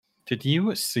Did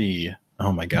you see?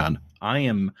 Oh my God. I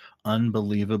am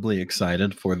unbelievably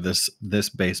excited for this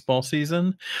baseball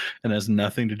season, and has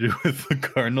nothing to do with the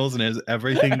Cardinals and has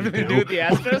everything to do with the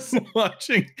Astros.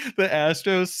 Watching the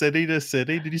Astros city to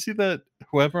city. Did you see that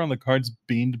whoever on the Cards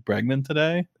beamed Bregman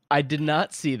today? I did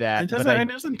not see that.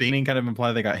 Doesn't beaning kind of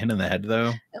imply they got hit in the head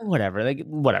though? Whatever.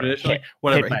 Whatever.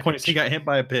 He got hit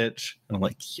by a pitch. And I'm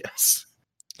like, yes.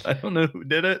 I don't know who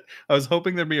did it. I was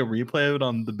hoping there'd be a replay of it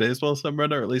on the baseball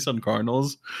subreddit, or at least on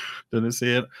Cardinals. Didn't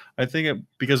see it. I think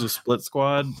because of Split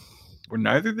Squad, were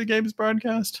neither of the games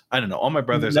broadcast? I don't know. All my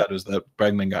brother said was that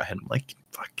Bregman got hit. I'm like,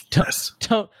 fuck yes.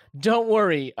 Don't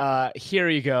worry. Here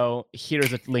you go.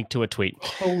 Here's a link to a tweet.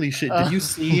 Holy shit!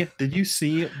 Did you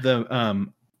see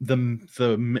the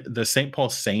St. Paul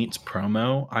Saints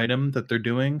promo item that they're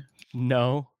doing?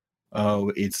 No.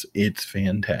 Oh, it's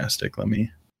fantastic.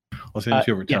 I'll send it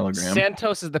to you over Telegram.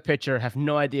 Santos is the pitcher. Have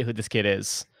no idea who this kid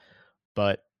is,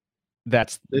 but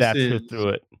that's who threw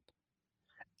it.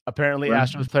 Apparently,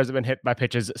 Astros players have been hit by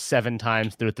pitches 7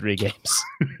 times through 3 games.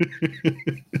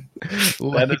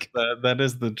 That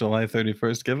is the July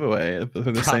 31st giveaway for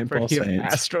the St. Paul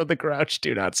Saints. Astro the Grouch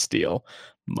do not steal.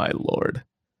 My lord.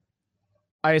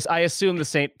 I assume the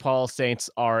St. Paul Saints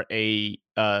are a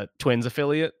Twins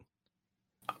affiliate.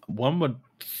 One would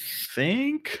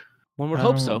think. One would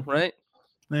hope so, right?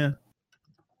 Yeah.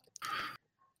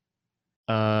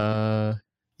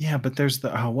 Yeah, but there's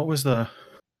the what was the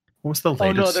latest?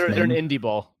 Oh no, they're an indie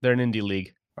ball. They're an indie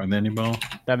league. Are they indie ball?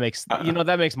 That makes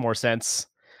that makes more sense.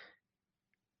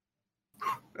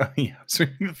 Yeah, I was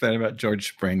reading the thing about George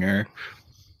Springer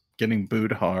getting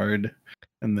booed hard,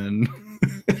 and then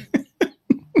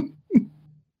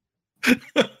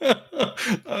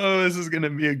oh, this is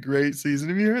gonna be a great season.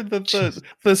 Have you heard that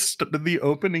the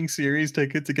opening series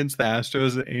tickets against the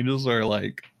Astros and Angels are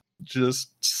like just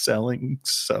selling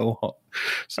so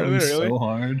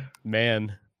hard?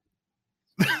 Man.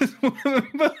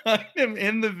 Behind him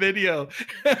in the video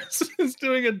is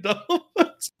doing a double.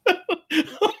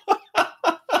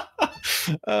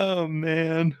 Oh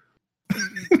man.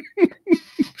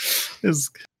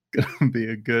 It's gonna be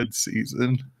a good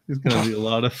season. It's gonna be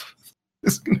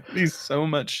it's gonna be so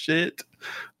much shit.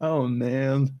 Oh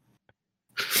man.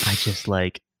 I just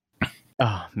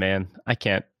oh man, I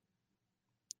can't.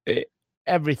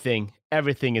 Everything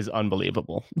is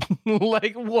unbelievable.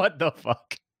 Like, what the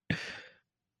fuck?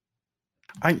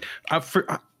 I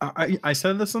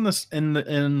said this I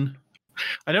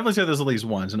definitely said this at least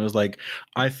once, and it was like,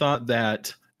 I thought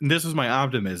that this was my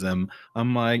optimism.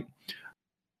 I'm like,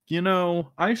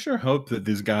 I sure hope that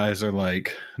these guys are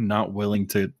like not willing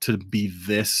to be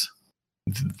this,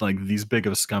 like, these big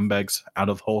of scumbags out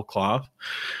of whole cloth.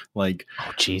 Like,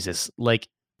 oh Jesus, like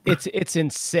it's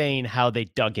insane how they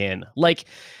dug in. Like,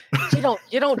 you don't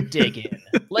dig in.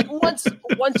 Like, once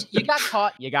you got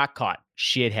caught.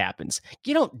 Shit happens.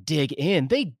 You don't dig in.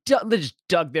 They just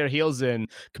dug their heels in.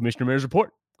 Commissioner Mayor's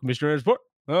report.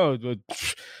 Oh,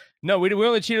 no, we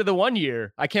only cheated the 1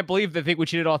 year. I can't believe they think we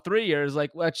cheated all 3 years.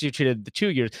 Like, well, actually, you cheated the 2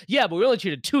 years. Yeah, but we only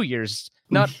cheated 2 years,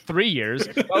 not 3 years.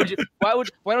 Why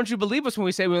don't you believe us when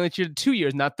we say we only cheated 2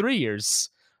 years, not 3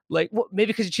 years? Like, well, maybe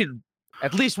because you cheated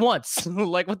at least once.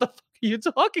 Like, what the fuck are you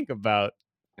talking about?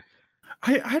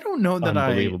 I don't know that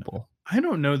Unbelievable. I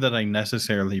don't know that I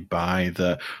necessarily buy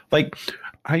the, like,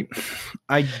 I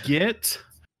get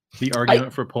the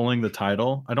argument for pulling the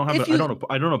title. I don't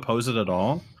oppose it at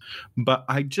all, but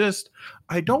I don't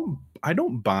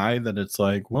buy that it's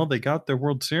like, well, they got their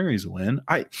World Series win.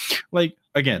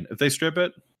 Again, if they strip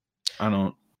it,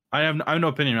 I have no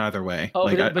opinion either way. Oh,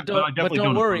 but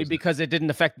don't worry, because it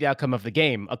didn't affect the outcome of the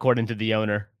game, according to the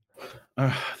owner.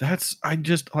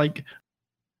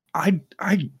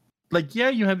 Yeah,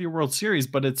 you have your World Series,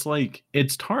 but it's like,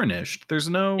 it's tarnished. There's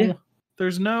no,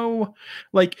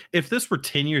 like, if this were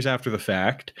 10 years after the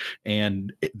fact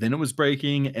and then it was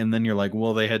breaking, and then you're like,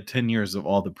 well, they had 10 years of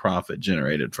all the profit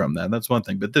generated from that. That's one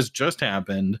thing, but this just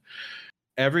happened.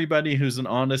 Everybody who's an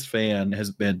honest fan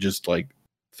has been just like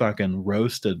fucking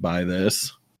roasted by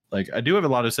this. Like, I do have a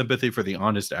lot of sympathy for the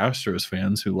honest Astros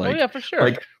fans who, like, oh yeah, for sure.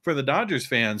 Like, for the Dodgers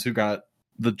fans who got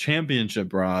the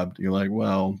championship robbed, you're like,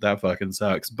 well, that fucking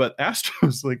sucks. But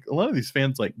Astros, like, a lot of these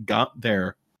fans, like, got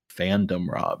their fandom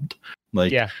robbed.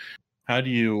 Like, yeah. How do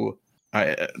you?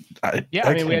 I've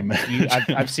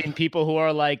seen people who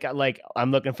are like,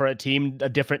 I'm looking for a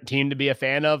different team to be a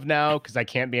fan of now because I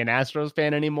can't be an Astros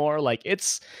fan anymore. Like,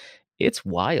 it's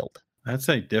wild. That's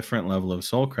a different level of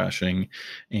soul crushing.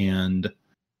 And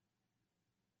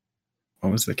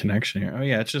what was the connection here? Oh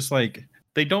yeah, it's just like,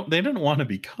 they didn't want to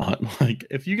be caught. Like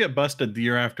if you get busted the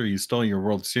year after you stole your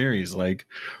World Series, like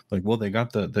well they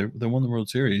got they won the World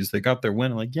Series, they got their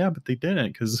win. Like yeah, but they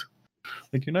didn't, because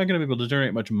like you're not going to be able to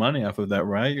generate much money off of that,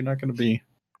 right? You're not going to be.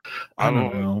 I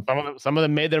don't know. Some of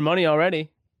them made their money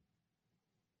already.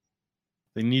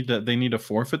 They need to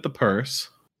forfeit the purse,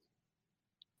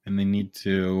 and they need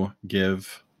to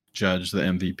give Judge the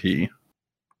MVP.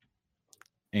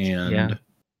 And yeah.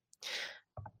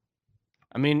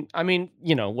 I mean,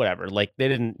 whatever. Like they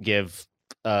didn't give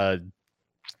Matt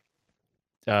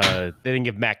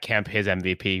Kemp his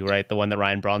MVP, right? The one that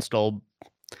Ryan Braun stole.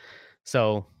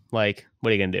 So, like,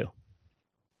 what are you gonna do?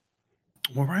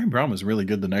 Well, Ryan Braun was really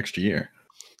good the next year.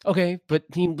 Okay, but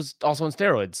he was also on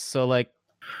steroids. So, like,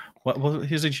 what? Well,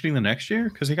 is he cheating the next year?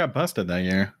 Because he got busted that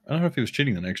year. I don't know if he was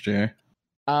cheating the next year.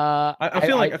 I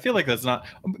feel like that's not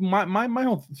my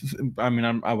whole. I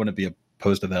mean, I wouldn't be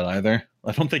opposed to that either.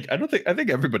 I think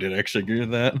everybody would actually agree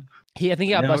with that. I think he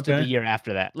got busted the year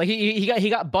after that. Like he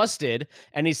got busted,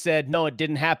 and he said no, it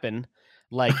didn't happen.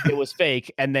 Like it was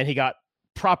fake, and then he got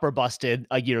proper busted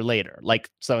a year later. Like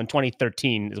so, in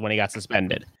 2013 is when he got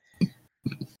suspended.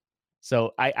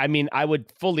 So I mean, I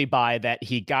would fully buy that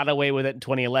he got away with it in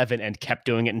 2011 and kept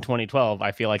doing it in 2012.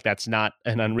 I feel like that's not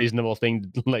an unreasonable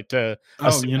thing like to.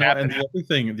 Oh, you know, and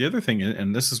the other thing,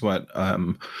 and this is what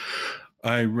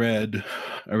I read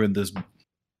this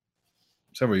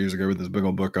several years ago with this big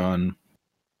old book on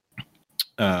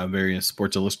various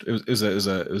Sports Illustrated.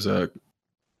 It was a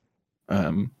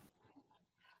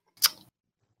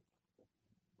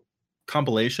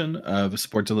compilation of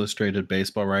Sports Illustrated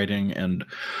baseball writing, and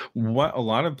what a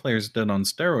lot of players did on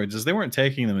steroids is they weren't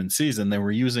taking them in season, they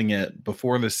were using it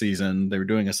before the season. They were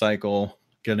doing a cycle,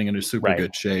 getting into super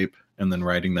good shape, and then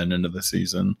writing that into the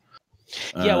season.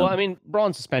 Yeah, well, I mean,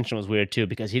 Braun's suspension was weird too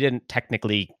because he didn't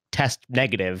technically test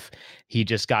negative. He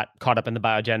just got caught up in the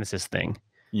biogenesis thing.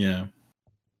 Yeah.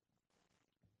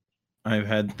 I've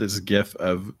had this gif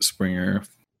of Springer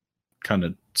kind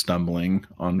of stumbling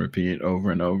on repeat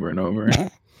over and over and over.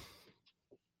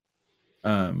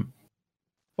 Well,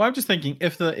 I'm just thinking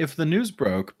if the news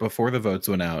broke before the votes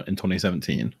went out in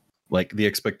 2017, like the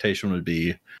expectation would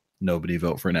be nobody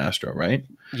vote for an Astro, right?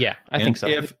 Yeah, I think so.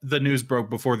 If the news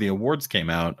broke before the awards came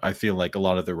out, I feel like a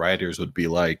lot of the writers would be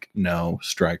like, no,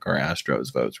 strike our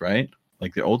Astros votes, right?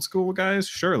 Like the old school guys,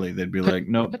 surely they'd be like,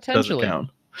 no, doesn't count.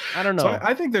 I don't know. So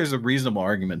I think there's a reasonable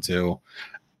argument too.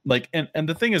 Like, and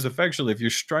the thing is, effectually, if you're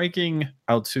striking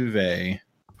Altuve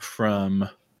from,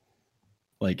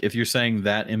 like, if you're saying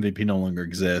that MVP no longer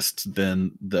exists,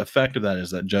 then the effect of that is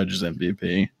that Judge is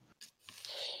MVP.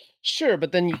 Sure,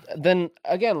 but then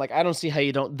again, like, I don't see how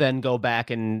you don't then go back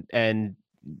and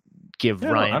give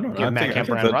Matt Kemp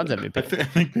Ryan Braun's MVP. I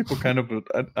think people kind of,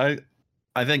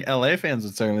 I think LA fans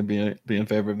would certainly be in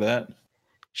favor of that.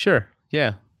 Sure,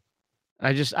 yeah.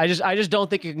 I just don't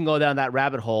think you can go down that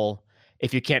rabbit hole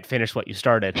if you can't finish what you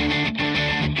started.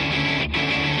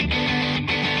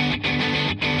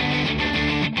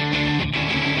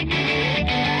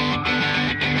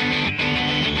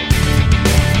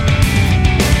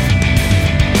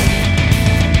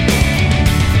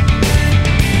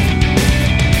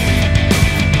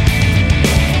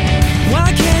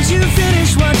 Why can't you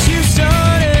finish what you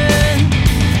started?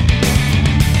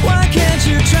 Why can't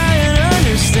you try and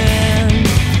understand?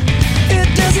 It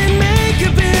doesn't make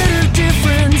a bit of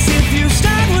difference if you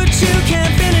start what you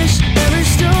can't finish. Every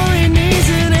story needs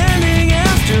an ending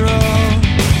after all.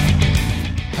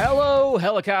 Hello,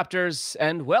 helicopters,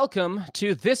 and welcome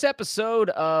to this episode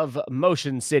of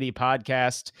Motion City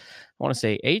Podcast. I want to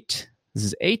say 8. This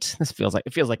is 8. It feels like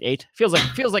 8. Feels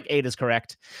like 8 is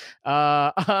correct.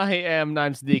 I am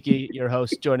Naim Siddiqui, your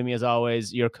host. Joining me as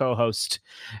always, your co-host,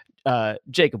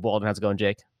 Jacob Walden. How's it going,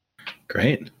 Jake?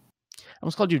 Great. I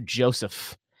almost called you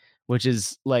Joseph, which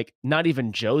is like not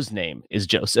even Joe's name is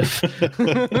Joseph.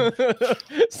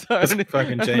 That's a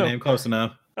fucking J name, close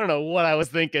enough. I don't know what I was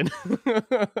thinking.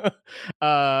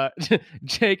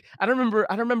 Jake, I don't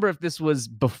remember if this was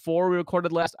before we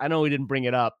recorded last. I know we didn't bring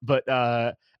it up, but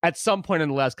at some point in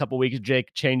the last couple of weeks,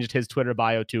 Jake changed his Twitter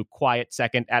bio to quiet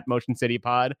second at Motion City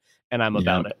Pod, and I'm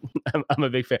about it. I'm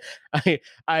a big fan.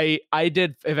 I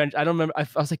did eventually. I don't remember. I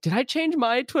was like, did I change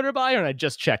my Twitter bio? And I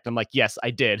just checked. I'm like, yes,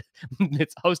 I did.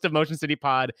 It's host of Motion City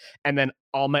Pod, and then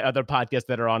all my other podcasts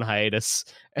that are on hiatus,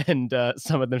 and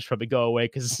some of them should probably go away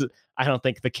because I don't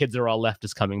think The Kids Are All Left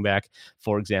is coming back,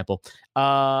 for example.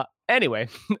 Anyway,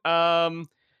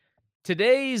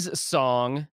 today's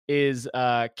song is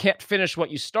Can't Finish What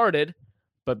You Started,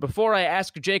 But before I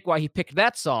ask Jake why he picked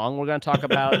that song, we're going to talk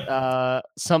about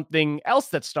something else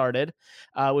that started,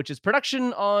 which is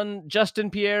production on Justin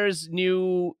Pierre's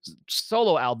new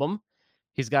solo album.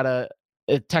 He's got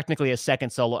technically a second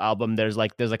solo album. There's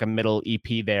like a middle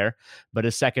EP there, but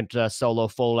his second solo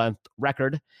full length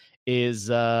record is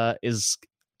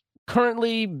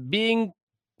currently being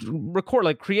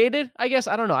created, I guess.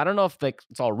 I don't know if like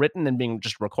it's all written and being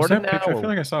just recorded now. I feel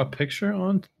like I saw a picture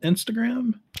on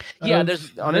Instagram. Yeah,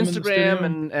 there's on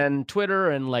Instagram and Twitter,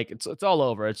 and like it's all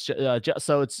over. It's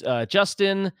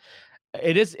Justin.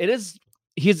 It is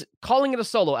he's calling it a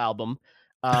solo album.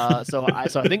 So I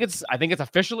think it's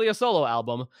officially a solo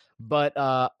album, but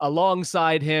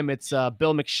alongside him it's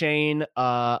Bill McShane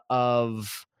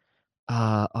of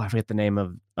I forget the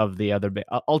name of the other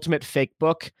Ultimate Fake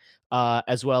Book,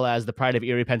 as well as the Pride of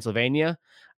Erie, Pennsylvania,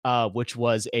 which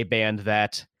was a band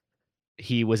that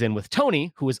he was in with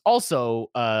Tony, who is also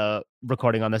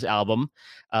recording on this album.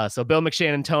 So Bill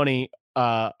McShane and Tony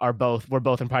were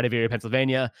both in Pride of Erie,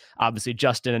 Pennsylvania. Obviously,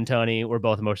 Justin and Tony were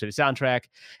both in Motion City Soundtrack.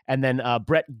 And then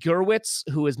Brett Gurwitz,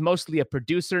 who is mostly a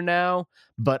producer now,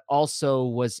 but also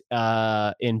was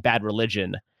in Bad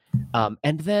Religion.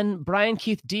 And then Brian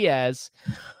Keith Diaz,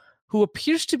 who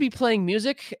appears to be playing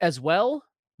music as well,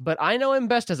 but I know him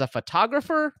best as a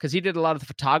photographer because he did a lot of the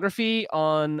photography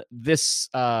on this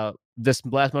last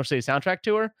Motion City Soundtrack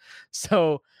tour.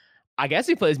 So I guess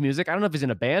he plays music. I don't know if he's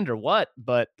in a band or what,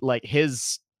 but like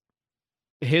his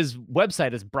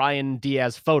website is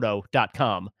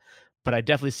briandiazphoto.com. But I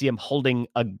definitely see him holding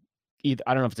I don't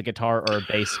know if it's a guitar or a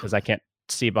bass because I can't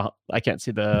see the.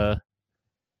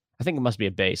 I think it must be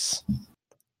a bass.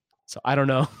 So I don't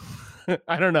know.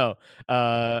 I don't know.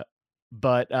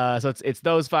 But so it's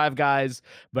those five guys,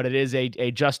 but it is a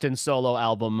Justin solo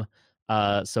album.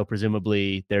 So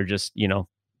presumably they're just,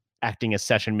 acting as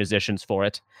session musicians for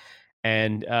it.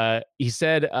 And he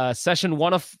said session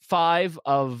 1 of 5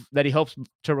 that he hopes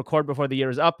to record before the year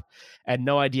is up, and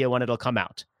no idea when it'll come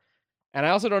out. And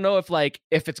I also don't know if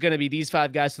it's going to be these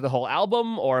 5 guys for the whole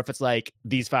album, or if it's like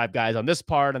these 5 guys on this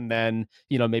part, and then,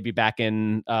 maybe back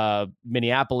in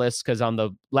Minneapolis, because on the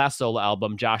last solo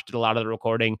album, Josh did a lot of the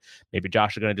recording. Maybe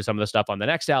Josh is going to do some of the stuff on the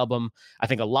next album. I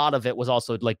think a lot of it was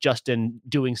also like Justin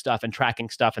doing stuff and tracking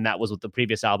stuff, and that was what the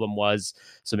previous album was.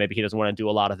 So maybe he doesn't want to do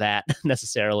a lot of that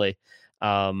necessarily. Yeah,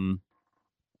 I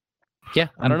don't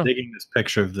know. I'm digging this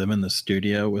picture of them in the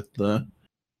studio with the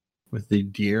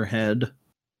deer head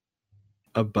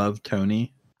above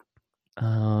Tony.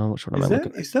 Which one am I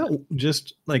looking at? Is that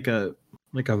just like a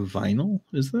vinyl?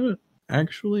 Is that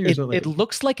actually? Or it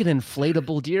looks like an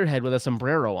inflatable deer head with a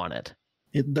sombrero on it.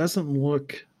 It doesn't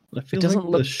look. I feel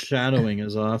like the shadowing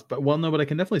is off. But I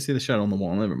can definitely see the shadow on the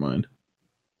wall. Never mind.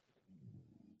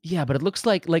 Yeah, but it looks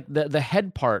like the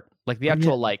head part, like the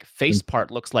actual face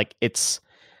part, looks like it's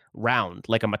round,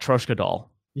 like a Matryoshka doll.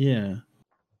 Yeah.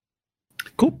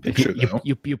 Cool picture though.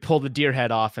 You pull the deer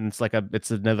head off, and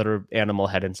it's another animal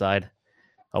head inside,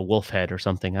 a wolf head or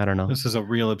something. I don't know. This is a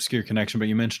real obscure connection, but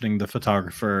you mentioning the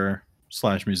photographer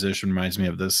 / musician reminds me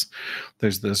of this.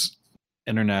 There's this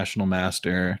international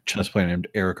master chess player named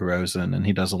Eric Rosen, and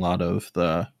he does a lot of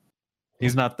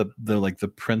he's not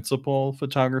the principal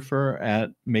photographer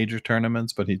at major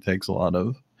tournaments, but he takes a lot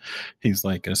of. He's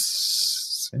like a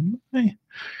semi.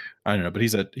 I don't know, but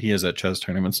he is at chess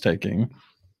tournaments taking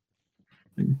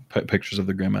pictures of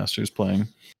the grandmasters playing.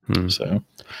 So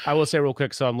I will say real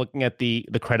quick, so I'm looking at the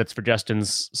credits for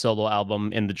Justin's solo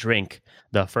album In the Drink,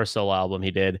 the first solo album he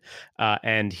did,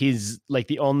 and he's like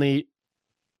the only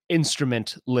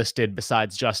instrument listed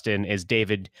besides Justin is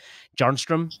David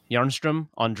Jarnstrom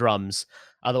on drums.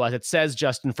 Otherwise it says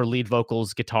Justin for lead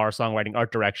vocals, guitar, songwriting,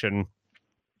 art direction,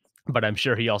 but I'm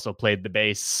sure he also played the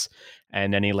bass,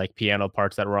 and any like piano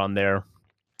parts that were on there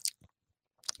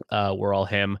were all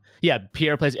him. Yeah,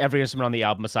 Pierre plays every instrument on the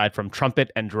album aside from trumpet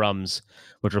and drums,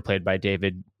 which were played by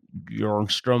David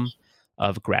Bjornstrom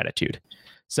of Gratitude.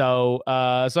 So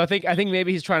I think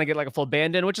maybe he's trying to get like a full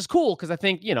band in, which is cool because I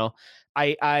think you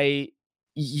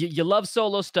love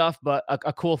solo stuff, but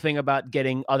a cool thing about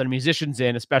getting other musicians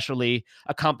in, especially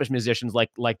accomplished musicians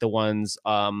like the ones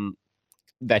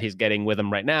that he's getting with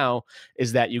him right now,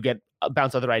 is that you get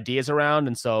bounce other ideas around,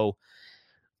 and so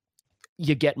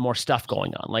you get more stuff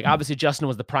going on. Like obviously Justin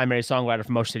was the primary songwriter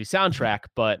for Motion City Soundtrack,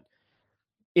 but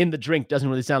In the Drink doesn't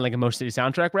really sound like a Motion City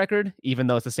Soundtrack record, even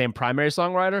though it's the same primary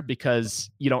songwriter, because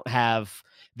you don't have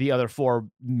the other 4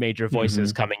 major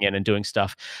voices coming in and doing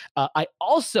stuff. I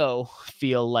also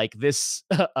feel like this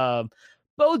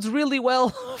bodes really well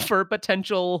for a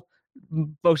potential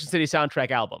Motion City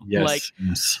Soundtrack album. Yes.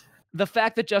 The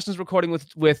fact that Justin's recording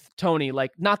with Tony,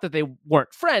 like not that they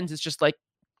weren't friends, it's just like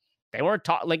they weren't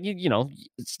talk like you know,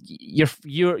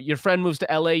 your friend moves to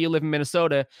LA, you live in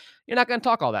Minnesota, you're not going to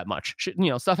talk all that much. You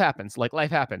know, stuff happens, like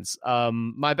life happens.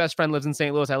 My best friend lives in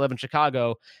St. Louis, I live in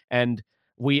Chicago, and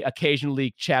we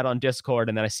occasionally chat on Discord,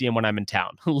 and then I see him when I'm in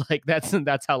town. Like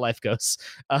that's how life goes.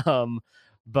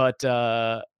 But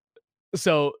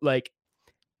so like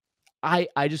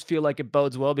I just feel like it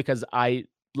bodes well because I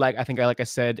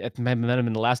said at the minimum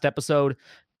in the last episode,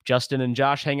 Justin and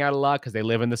Josh hang out a lot because they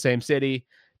live in the same city.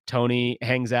 Tony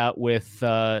hangs out with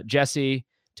Jesse.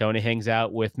 Tony hangs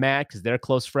out with Matt because they're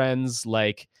close friends.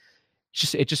 Like,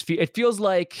 it feels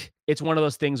like it's one of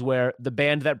those things where the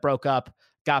band that broke up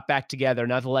got back together.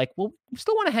 Now they're like, well, we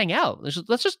still want to hang out.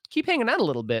 Let's just keep hanging out a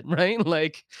little bit, right?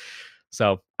 Like,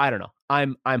 so I don't know.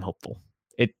 I'm hopeful.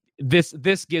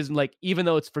 This gives, like, even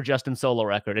though it's for Justin's solo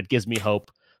record, it gives me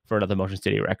hope for another Motion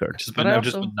City record. I've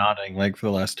just been nodding like for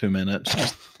the last 2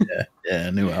 minutes. yeah,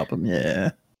 new album,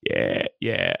 yeah.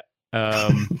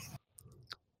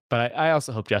 But I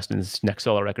also hope Justin's next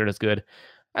solo record is good.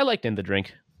 I liked In the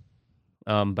Drink,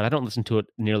 but I don't listen to it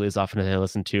nearly as often as I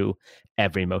listen to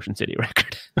every Motion City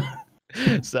record.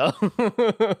 So,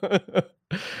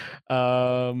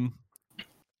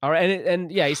 all right,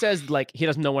 and yeah, he says like he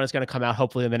doesn't know when it's going to come out.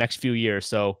 Hopefully, in the next few years.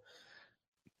 So,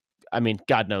 I mean,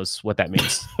 God knows what that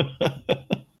means.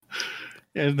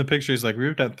 Yeah, in the picture, he's like, we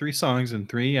ripped out 3 songs in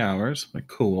 3 hours. Like,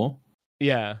 cool.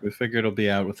 Yeah, we figure it'll be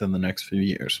out within the next few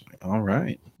years. Like, all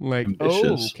right, like ambitious.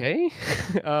 Oh, okay.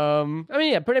 I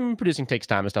mean, yeah, producing takes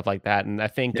time and stuff like that, and I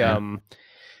think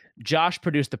Josh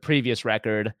produced the previous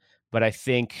record, but I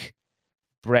think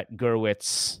Brett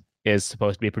Gurwitz is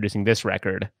supposed to be producing this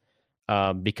record.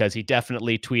 Because he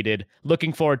definitely tweeted,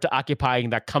 looking forward to occupying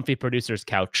that comfy producer's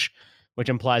couch, which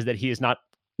implies that he is not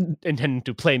intending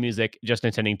to play music, just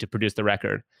intending to produce the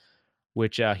record,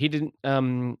 which he didn't. I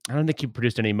don't think he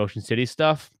produced any Motion City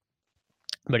stuff,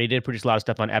 but he did produce a lot of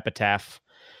stuff on Epitaph,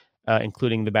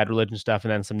 including the Bad Religion stuff,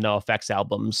 and then some NoFX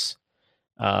albums,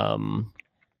 some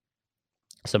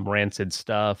Rancid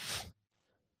stuff,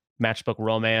 Matchbook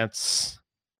Romance.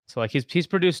 So like he's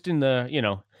produced in the, you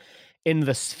know, in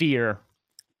the sphere,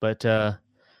 but no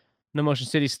Motion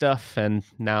City stuff, and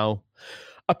now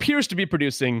appears to be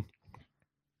producing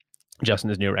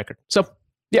Justin's new record. So,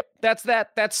 yep, that's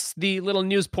that. That's the little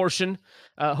news portion.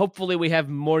 Hopefully we have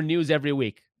more news every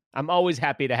week. I'm always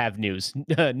happy to have news.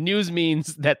 News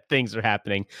means that things are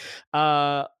happening.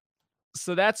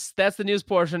 So that's the news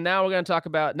portion. Now we're going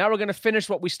to finish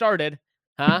what we started.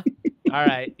 Huh? All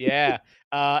right. Yeah.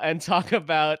 And talk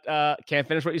about Can't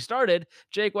Finish What You Started.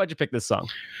 Jake, why'd you pick this song?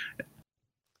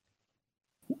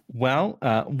 Well,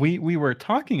 we were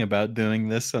talking about doing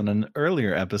this on an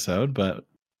earlier episode, but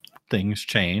things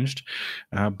changed.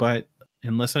 But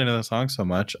in listening to the song so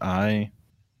much, like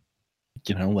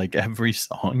every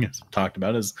song as talked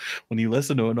about, is when you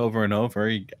listen to it over and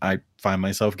over, I find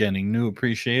myself getting new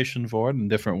appreciation for it in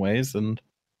different ways, and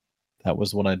that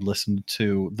was what I'd listened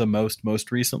to the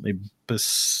most recently,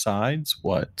 besides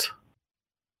what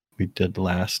we did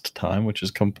last time, which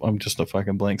is I'm just a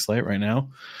fucking blank slate right now.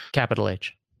 Capital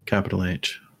H.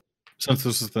 Since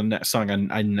this is the next song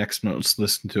I next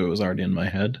listened to, it was already in my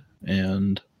head,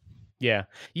 and yeah.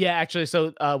 Actually,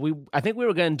 so I think we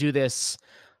were going to do this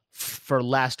for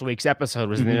last week's episode.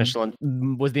 Was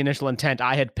the initial intent.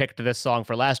 I had picked this song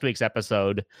for last week's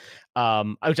episode,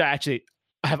 which I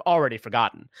have already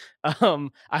forgotten.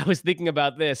 I was thinking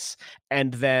about this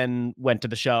and then went to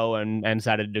the show and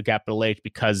decided to do Capital H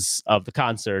because of the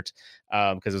concert,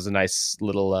 because it was a nice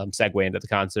little segue into the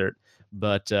concert.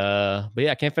 But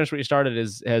yeah, Can't Finish What You Started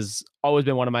has always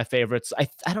been one of my favorites. I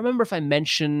don't remember if I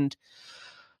mentioned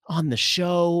on the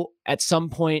show at some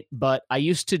point, but I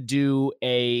used to do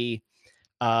a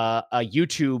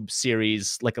YouTube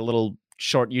series, like a little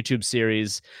short YouTube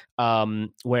series,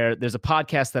 where there's a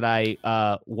podcast that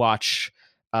I watch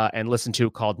and listen to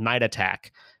called Night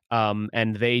Attack,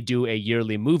 and they do a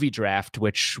yearly movie draft,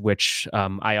 which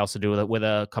I also do with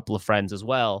a couple of friends as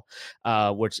well.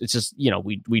 Which it's just,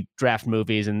 we draft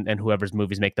movies, and whoever's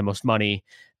movies make the most money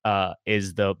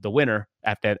is the winner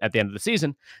at the end of the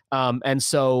season. And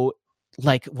so,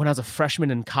 like, when I was a freshman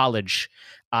in college,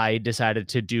 I decided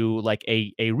to do like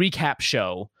a recap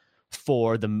show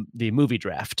for the movie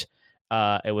draft.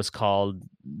 It was called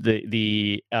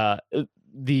the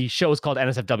show was called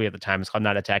NSFW at the time. It's called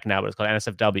Night Attack now, but it's called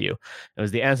NSFW. It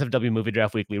was the NSFW Movie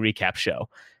Draft Weekly recap show,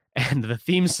 and the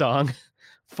theme song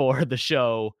for the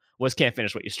show was Can't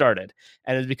Finish What You Started.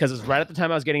 And it's because it was right at the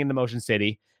time I was getting into Motion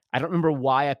City. I don't remember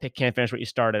why I picked Can't Finish What You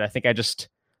Started. I think I just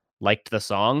liked the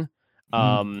song.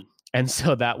 And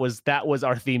so that was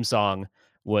our theme song,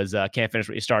 was Can't Finish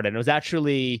What You Started. And it was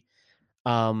actually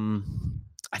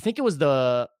I think it was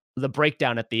the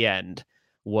breakdown at the end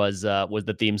was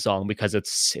the theme song, because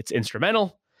it's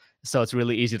instrumental, so it's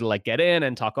really easy to like get in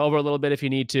and talk over a little bit if you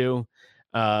need to.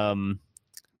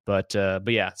 But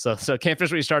yeah, so Can't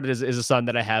Finish What You Started is a song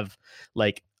that I have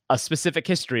like a specific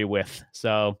history with.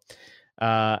 So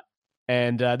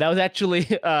and that was actually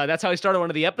that's how I started one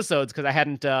of the episodes, because I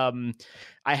hadn't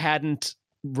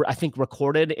I think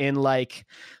recorded in like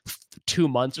 2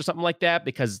 months or something like that,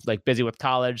 because like busy with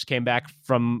college, came back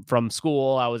from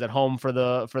school. I was at home for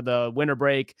the winter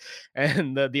break,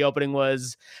 and the opening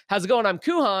was, "How's it going? I'm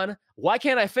Kuhan. Why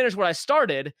can't I finish what I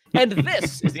started?" And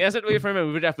this is the SW for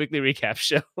Movie Draft Weekly Recap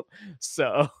Show.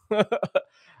 So,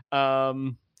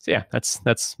 so yeah,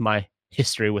 that's my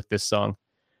history with this song.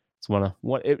 It's what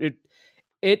it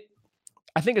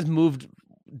I think has moved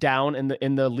down in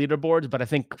the leaderboards, but I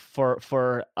think for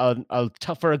a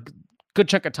good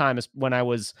chunk of time is when I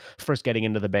was first getting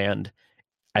into the band.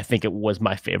 I think it was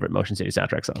my favorite Motion City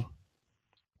soundtrack song.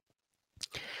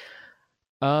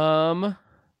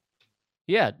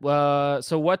 Yeah.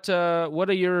 So what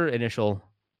are your initial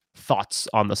thoughts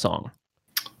on the song?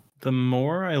 The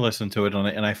more I listened to it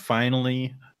and I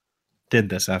finally did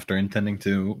this after intending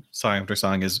to song after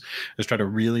song, is try to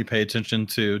really pay attention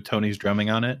to Tony's drumming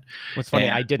on it. What's funny,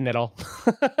 I didn't at all.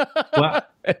 Well,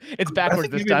 it's backwards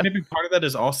this time. Maybe part of that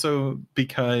is also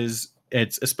because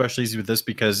it's especially easy with this,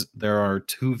 because there are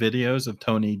 2 videos of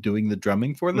Tony doing the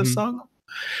drumming for this song.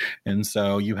 And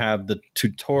so you have the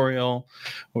tutorial,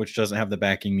 which doesn't have the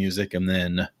backing music, and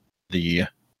then the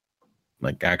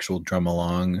like actual drum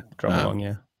along,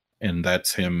 yeah. And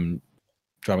that's him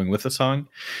drumming with the song.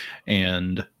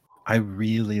 And I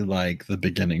really like the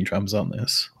beginning drums on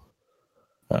this.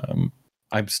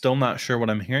 I'm still not sure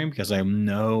what I'm hearing, because I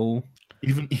know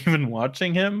even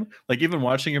watching him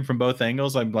from both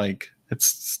angles, I'm like, it's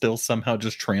still somehow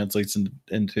just translates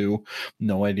into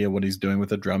no idea what he's doing with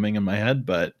the drumming in my head.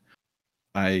 But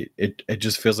it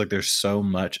just feels like there's so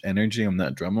much energy on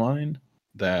that drum line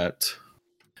that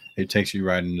it takes you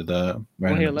right into the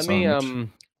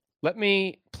song. Let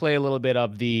me play a little bit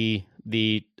of the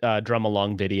drum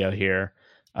along video here,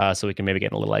 so we can maybe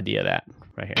get a little idea of that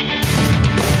right here.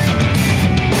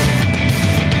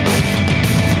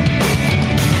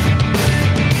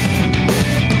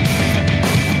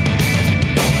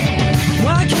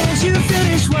 Why can't you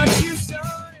finish what you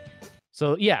started?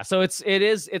 So yeah, so it's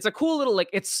a cool little, like,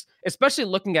 it's, especially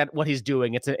looking at what he's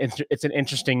doing, it's an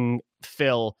interesting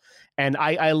fill, and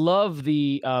I love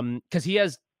the because he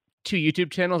has 2 YouTube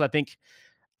channels. I think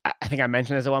I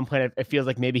mentioned this at one point. It feels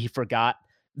like maybe he forgot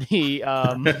the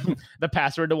the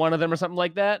password to one of them or something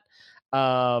like that.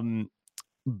 But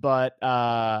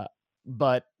the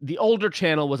older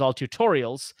channel was all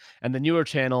tutorials, and the newer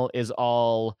channel is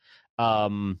all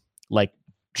like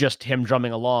just him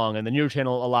drumming along. And the newer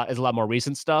channel is a lot more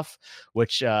recent stuff,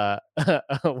 which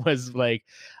was like,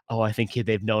 oh, I think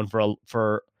they've known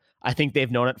I think they've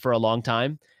known it for a long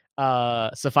time.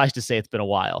 Suffice to say, it's been a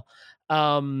while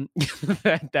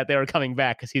that they were coming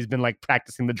back, because he's been like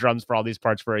practicing the drums for all these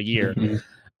parts for a year.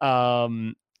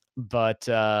 But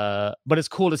it's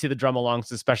cool to see the drum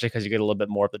alongs, especially because you get a little bit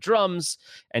more of the drums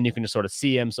and you can just sort of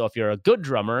see him. So if you're a good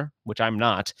drummer, which I'm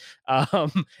not,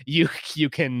 you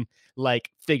can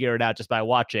like figure it out just by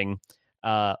watching.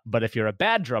 But if you're a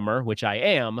bad drummer, which I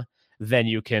am, then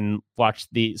you can watch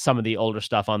some of the older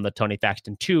stuff on the Tony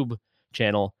Thaxton Tube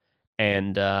channel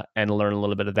and learn a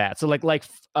little bit of that. So like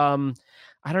I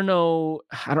don't know,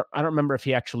 I don't remember if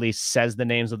he actually says the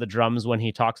names of the drums when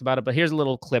he talks about it, but here's a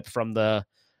little clip from the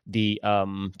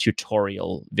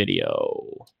tutorial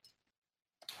video.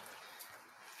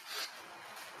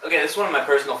 Okay, this is one of my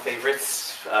personal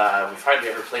favorites. We've hardly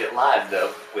ever played it live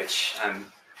though, which I'm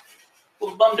a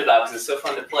little bummed about because it's so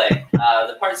fun to play.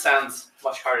 The part sounds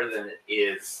much harder than it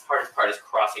is. Hardest part is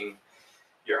crossing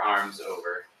your arms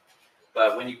over.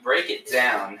 But when you break it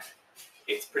down,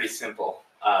 it's pretty simple.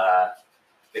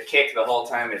 The kick the whole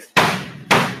time is... And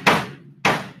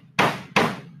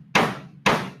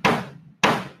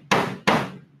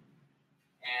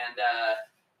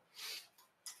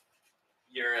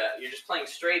you're just playing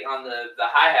straight on the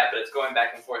hi-hat, but it's going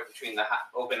back and forth between the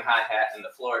open hi-hat and the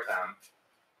floor tom.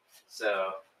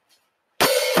 So...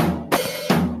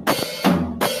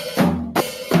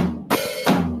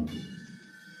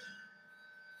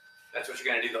 that's what you're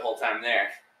going to do the whole time there.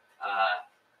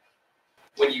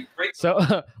 When you break...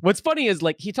 So what's funny is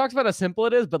like he talks about how simple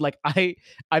it is, but like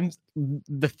I'm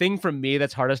the thing for me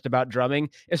that's hardest about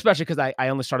drumming, especially because I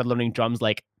only started learning drums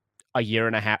like a year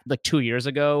and a half, like 2 years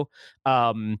ago,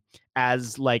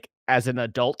 as an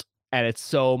adult. and it's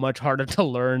so much harder to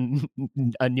learn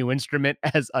a new instrument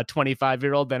as a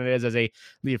 25-year-old than it is as a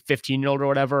 15-year-old or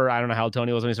whatever. I don't know how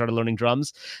Tony was when he started learning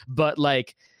drums, but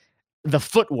like the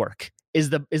footwork is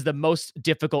the most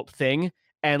difficult thing.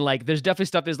 And like, there's definitely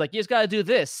stuff that's like, you just got to do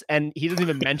this. And he doesn't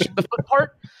even mention the foot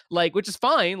part, like, which is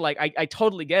fine. Like, I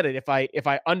totally get it. If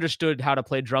I understood how to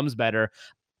play drums better,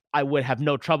 I would have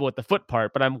no trouble with the foot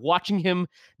part. But I'm watching him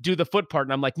do the foot part,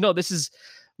 and I'm like, no, this is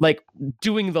like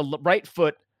doing the right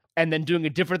foot and then doing a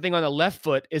different thing on the left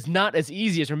foot is not as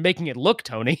easy as you're making it look,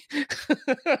 Tony.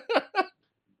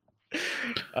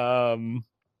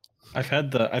 I've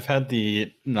had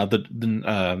the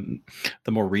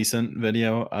more recent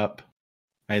video up.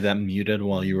 I had that muted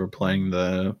while you were playing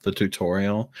the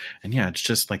tutorial, and yeah, it's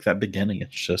just like that beginning.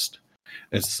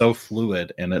 It's so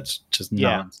fluid, and it's just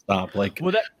nonstop. Like,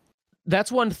 well, that's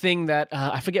one thing that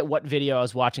I forget what video I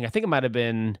was watching. I think it might have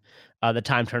been the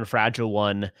Time Turned Fragile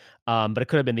one, but it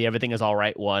could have been the Everything Is All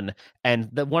Right one. And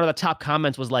one of the top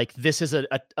comments was like, "This is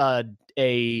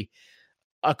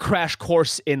a crash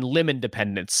course in limb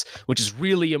independence," which is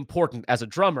really important as a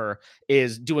drummer,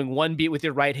 is doing one beat with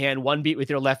your right hand, one beat with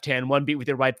your left hand, one beat with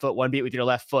your right foot, one beat with your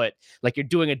left foot. Like, you're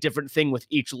doing a different thing with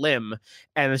each limb.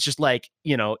 And it's just like,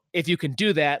 if you can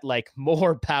do that, like,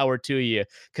 more power to you,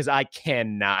 because I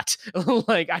cannot.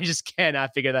 Like, I just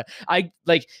cannot figure that. I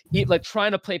like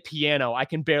trying to play piano. I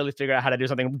can barely figure out how to do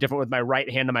something different with my right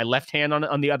hand and my left hand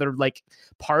on the other like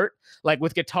part. Like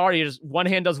with guitar, you just one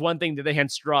hand does one thing, the other hand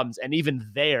strums, and even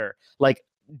there, like,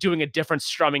 doing a different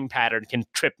strumming pattern can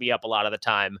trip me up a lot of the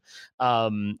time.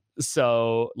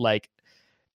 So like,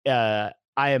 I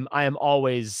am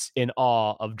always in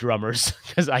awe of drummers,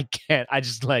 because I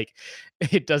just like,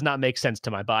 it does not make sense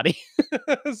to my body.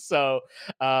 So,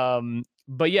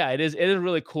 but yeah, it is a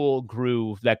really cool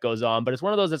groove that goes on, but it's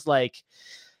one of those that's like,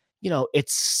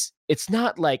 it's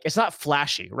not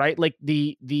flashy, right? Like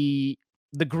the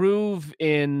groove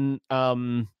in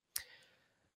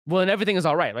well, and Everything Is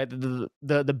All Right, right?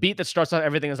 The beat that starts out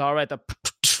Everything Is All Right,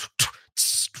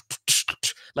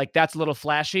 like, that's a little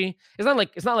flashy. It's not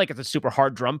like it's a super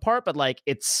hard drum part, but like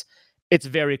it's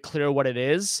very clear what it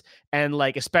is. And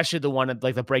like, especially the one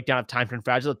like the breakdown of Time Turned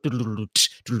Fragile,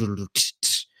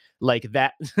 like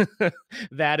that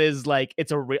that is like,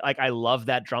 it's like, I love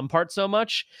that drum part so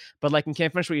much. But like in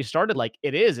Can't Finish Where You Started, like,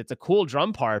 it's a cool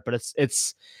drum part, but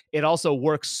it also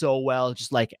works so well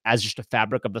just like as just a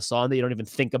fabric of the song that you don't even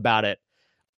think about it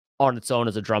on its own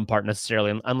as a drum part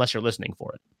necessarily, unless you're listening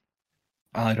for it.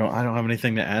 I don't have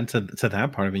anything to add to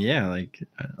that part of it. Yeah, like,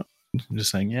 I'm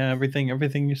just saying, yeah, everything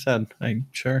you said.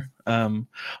 Sure. I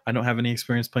don't have any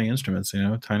experience playing instruments,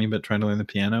 tiny bit trying to learn the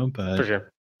piano, but for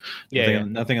sure.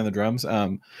 Nothing on the drums.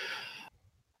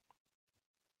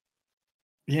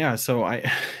 Yeah, so I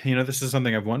this is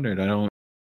something I've wondered. I don't,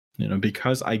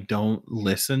 because I don't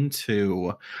listen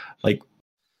to, like,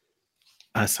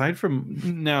 aside from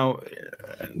now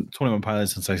 21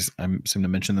 Pilots, since I seem to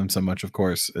mention them so much, of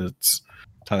course, it's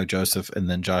Tyler Joseph and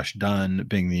then Josh Dunn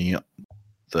being the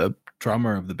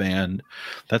drummer of the band.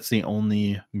 That's the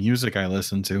only music I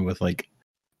listen to with, like,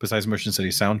 besides Motion City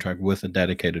Soundtrack, with a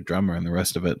dedicated drummer, and the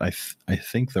rest of it, I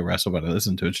think the rest of what I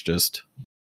listen to, it's just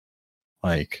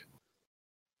like,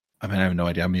 I have no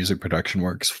idea how music production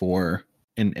works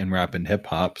in rap and hip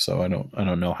hop, so I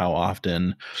don't know how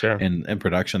often in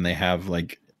production they have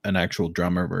like an actual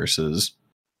drummer versus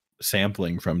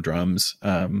sampling from drums.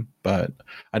 But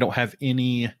I don't have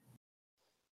any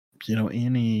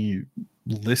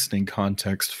listening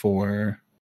context for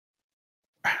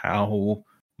how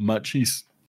much he's,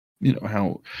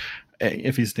 how,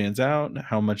 if he stands out,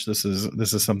 how much this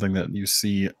is something that you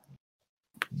see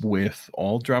with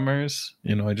all drummers.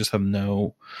 I just have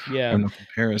no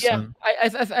comparison.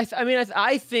 Yeah,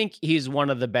 I think he's one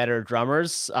of the better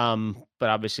drummers. But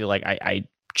obviously, like, I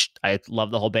love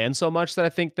the whole band so much that I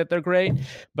think that they're great.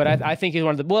 But I think he's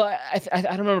one of the. Well, I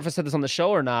don't remember if I said this on the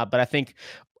show or not, but I think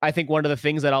one of the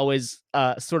things that always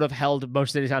sort of held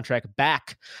Motion City Soundtrack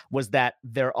back was that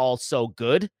they're all so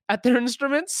good at their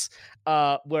instruments,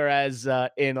 whereas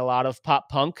in a lot of pop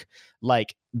punk,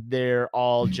 like, they're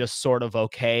all just sort of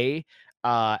okay.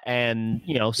 And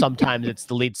sometimes it's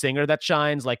the lead singer that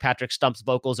shines. Like, Patrick Stump's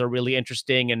vocals are really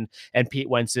interesting, and Pete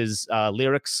Wentz's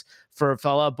lyrics for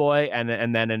Fall Out Boy,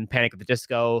 and then in Panic at the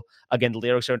Disco, again, the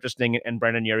lyrics are interesting, and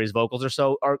Brendan Urie's vocals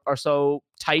are so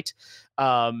tight.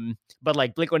 But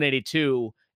like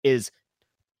Blink-182 is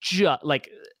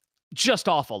just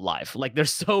awful live. Like, they're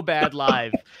so bad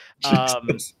live.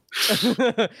 And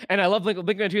I love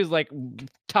Blink-182 is like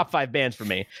top 5 bands for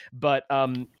me, but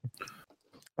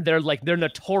they're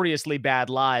notoriously bad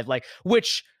live, like,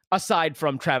 which, aside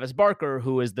from Travis Barker,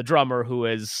 who is the drummer, who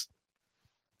is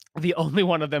the only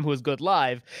one of them who is good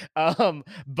live.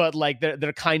 But like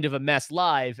they're kind of a mess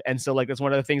live. And so like that's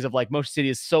one of the things of like Motion City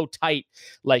is so tight.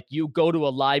 Like you go to a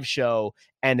live show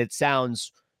and it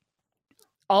sounds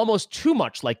almost too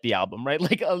much like the album, right?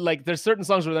 Like there's certain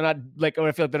songs where they're not like, or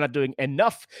I feel like they're not doing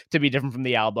enough to be different from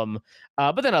the album.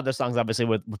 But then other songs obviously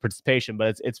with participation,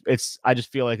 but it's I just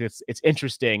feel like it's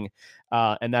interesting.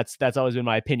 And that's always been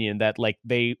my opinion, that like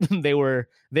they were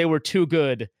too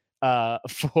good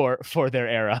for their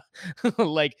era.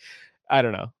 Like I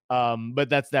don't know. But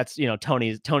that's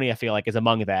Tony I feel like is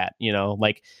among that,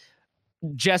 like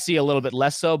Jesse a little bit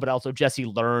less so, but also Jesse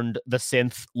learned the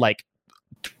synth like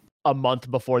a month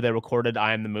before they recorded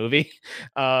I Am the Movie.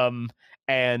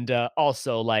 And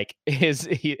also like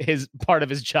his part of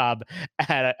his job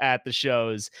at the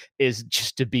shows is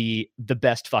just to be the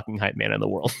best fucking hype man in the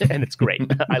world. And it's great.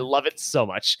 I love it so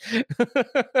much.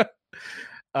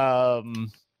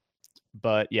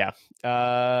 But yeah.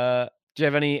 Do you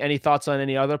have any thoughts on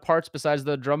any other parts besides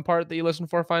the drum part that you listened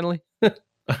for finally?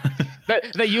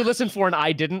 that you listened for and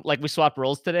I didn't, like we swapped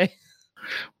roles today?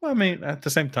 Well, I mean, at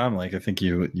the same time, like I think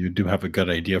you do have a good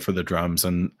idea for the drums,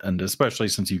 and especially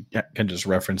since you can just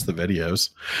reference the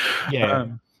videos. Yeah.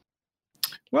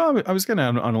 Well, I was gonna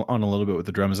on a little bit with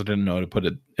the drums. I didn't know how to put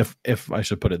it, if I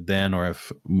should put it then, or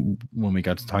if when we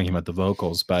got to talking about the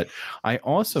vocals. But I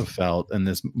also felt, and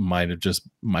this might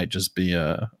just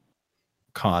be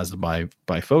caused by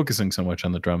focusing so much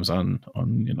on the drums on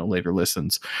later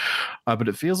listens, but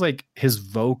it feels like his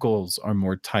vocals are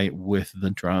more tight with the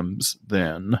drums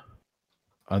than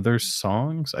other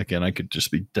songs. Again, I could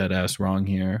just be dead ass wrong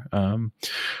here,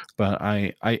 but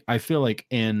I feel like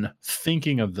in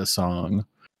thinking of the song,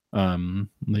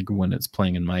 like when it's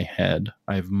playing in my head,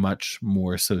 I have much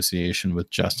more association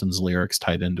with Justin's lyrics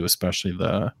tied into especially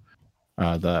the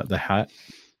hat,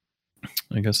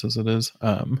 I guess as it is,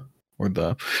 or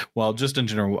just in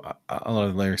general, a lot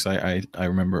of the lyrics I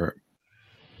remember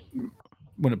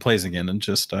when it plays again, and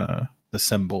just the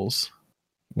cymbals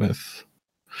with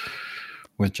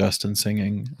Justin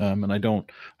singing, and I don't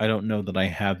know that I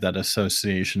have that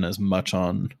association as much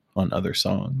on other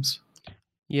songs.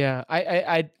 Yeah,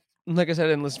 I like I said, I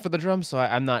didn't listen for the drums, so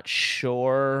I'm not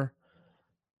sure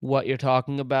what you're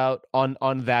talking about on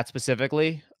that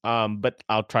specifically. But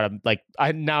I'll try to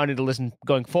I need to listen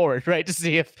going forward, right, to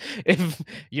see if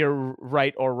you're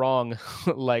right or wrong,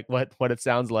 like what it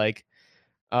sounds like.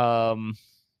 But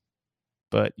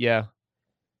yeah,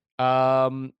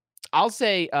 I'll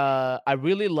say I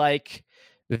really like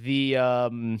the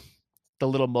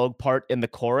little Moog part in the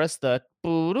chorus, the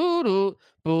boo-doo-doo,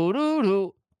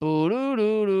 boo-doo-doo,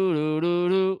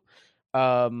 boo-doo-doo-doo-doo-doo.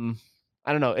 I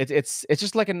don't know, it's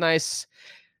just like a nice,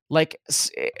 like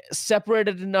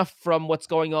separated enough from what's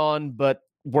going on, but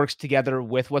works together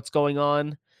with what's going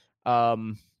on.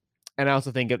 And I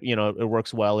also think it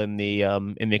works well in the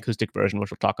acoustic version,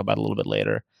 which we'll talk about a little bit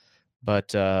later.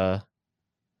 But I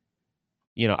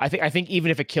think even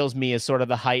if It Kills Me is sort of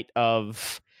the height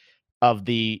of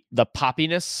the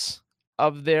poppiness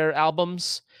of their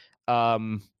albums,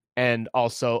 and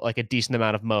also like a decent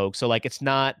amount of Moog. So like it's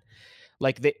not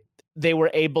like they were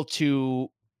able to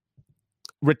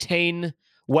retain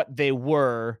what they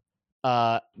were,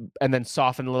 and then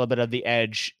soften a little bit of the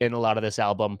edge in a lot of this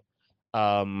album,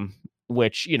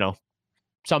 which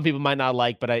some people might not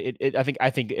like, but I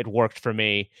think it worked for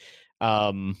me.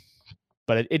 But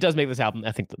it does make this album,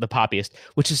 I think, the poppiest,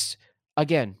 which is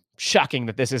again shocking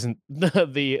that this isn't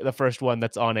the first one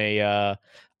that's on a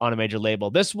major label.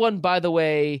 This one, by the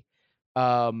way,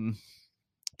 Can't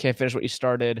Finish What You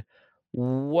Started,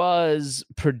 was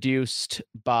produced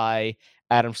by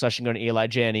Adam Schlesinger and Eli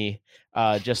Janney,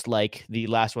 just like the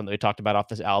last one that we talked about off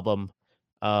this album,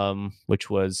 which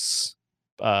was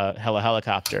Hella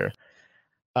Helicopter,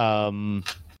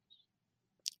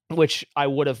 which I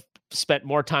would have spent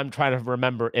more time trying to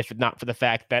remember if not for the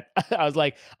fact that I was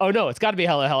like, oh no, it's got to be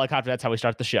Hella Helicopter. That's how we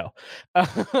start the show.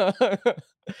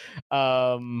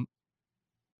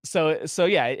 So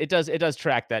yeah, it does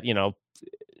track that,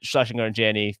 Schlesinger and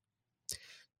Janney,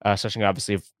 Schlesinger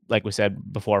obviously, like we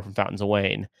said before, from Fountains of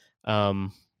Wayne,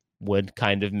 would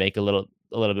kind of make a little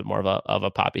bit more of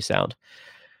a poppy sound.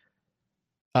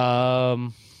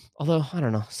 Although I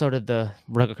don't know, so did the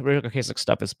Rico Kasich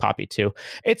stuff is poppy too.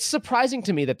 It's surprising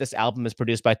to me that this album is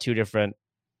produced by three different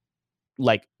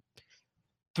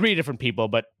people,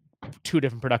 but two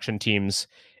different production teams,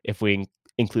 if we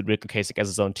include Rico Kasich as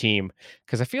his own team,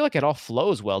 because I feel like it all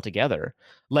flows well together.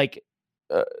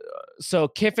 So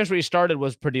Can't Finish What You Started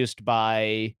was produced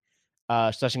by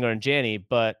Schlesinger and Janney,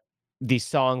 but the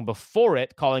song before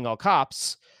it, Calling All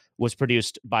Cops, was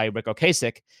produced by Rick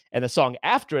Ocasek, and the song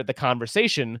after it, The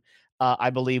Conversation, I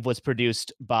believe was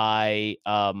produced by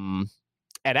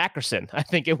Ed Ackerson. I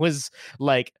think it was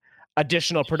like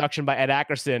additional production by Ed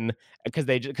Ackerson because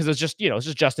it was just it's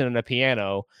just Justin and a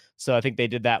piano. So I think they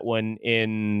did that one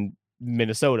in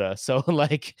Minnesota. So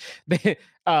like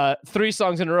 3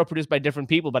 songs in a row produced by different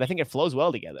people, but I think it flows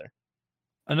well together.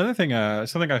 Another thing,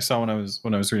 something I saw when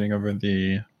I was reading over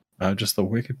the just the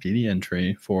Wikipedia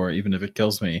entry for Even If It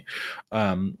Kills Me,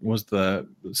 was the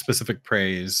specific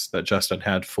praise that Justin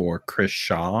had for Chris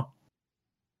Shaw,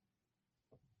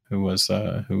 who was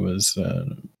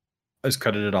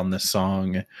credited on this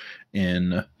song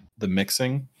in the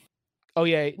mixing. Oh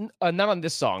yeah, not on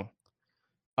this song.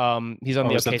 He's on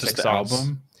the Ocasek songs.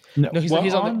 Album? No, he's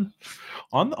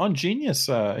on Genius.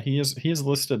 He is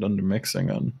listed under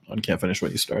mixing on Can't Finish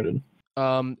What You Started.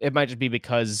 It might just be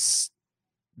because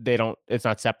it's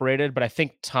not separated, but I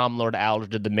think Tom Lord Alge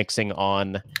did the mixing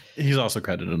on. He's also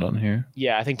credited on here.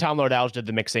 Yeah, I think Tom Lord Alge did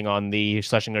the mixing on the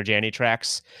Schlesinger Janney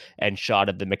tracks, and Shaw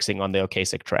did the mixing on the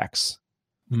Ocasek tracks.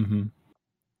 Mm-hmm.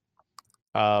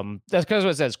 That's because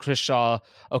what it says, Chris Shaw,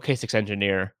 Ocasek's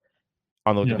engineer,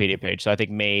 on the Wikipedia page. So I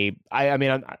think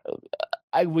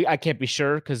I can't be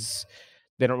sure because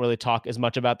they don't really talk as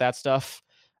much about that stuff.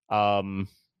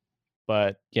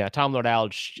 But yeah, Tom Lord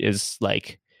Alge is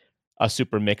like a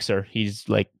super mixer. He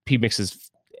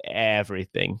mixes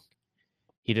everything.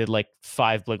 He did like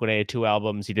 5 Blink-182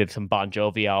 albums. He did some Bon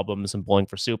Jovi albums and Bowling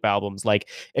for Soup albums. Like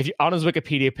if you on his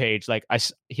Wikipedia page, like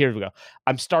here we go.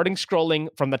 I'm starting scrolling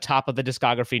from the top of the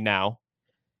discography now,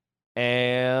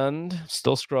 and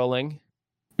still scrolling,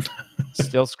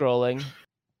 still scrolling,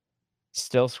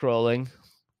 still scrolling,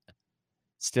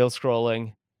 still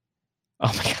scrolling.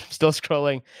 Oh my God, I'm still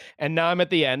scrolling, and now I'm at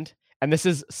the end. And this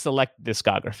is select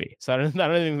discography. So I don't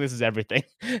think this is everything.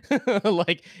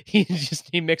 Like he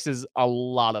mixes a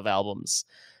lot of albums.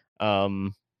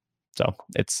 So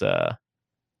it's I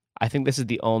think this is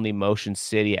the only Motion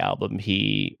City album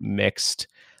he mixed.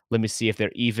 Let me see if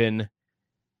they're even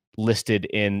listed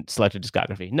in selected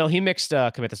discography. No, he mixed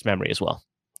Commit This Memory as well.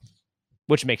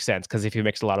 Which makes sense because if he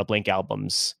mixed a lot of Blink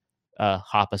albums,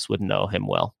 Hoppus would know him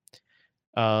well.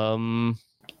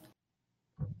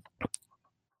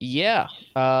 Yeah.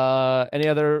 Any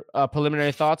other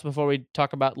preliminary thoughts before we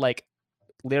talk about like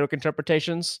lyric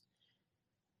interpretations?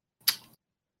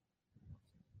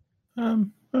 I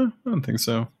don't think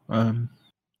so. All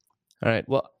right.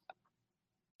 Well,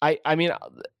 I mean,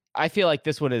 I feel like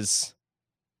this one is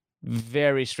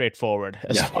very straightforward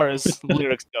as far as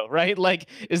lyrics go, right? Like,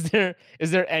 is there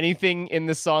anything in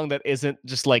this song that isn't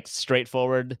just like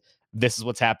straightforward? This is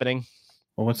what's happening.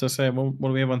 Well, what's this say? What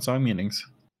do we have on song meanings?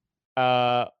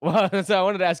 Well, so I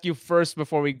wanted to ask you first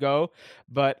before we go,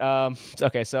 but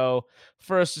okay. So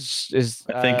first is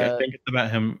I think it's about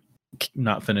him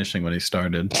not finishing what he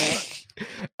started.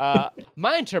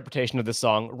 My interpretation of the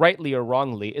song, rightly or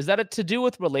wrongly, is that it's to do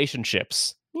with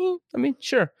relationships. I mean,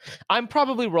 sure, I'm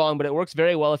probably wrong, but it works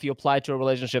very well if you apply it to a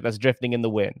relationship that's drifting in the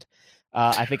wind.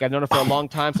 I think I've known her for a long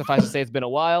time. Suffice to say, it's been a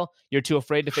while. You're too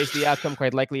afraid to face the outcome.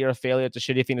 Quite likely you're a failure. It's a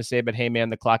shitty thing to say, but hey, man,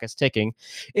 the clock is ticking.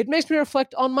 It makes me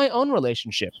reflect on my own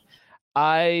relationship.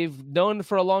 I've known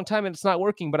for a long time and it's not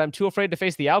working, but I'm too afraid to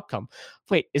face the outcome.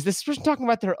 Wait, is this person talking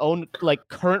about their own like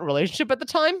current relationship at the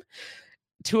time?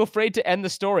 Too afraid to end the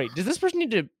story. Does this person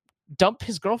need to dump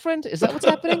his girlfriend? Is that what's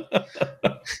happening?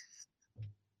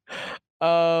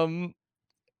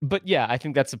 But yeah, I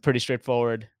think that's a pretty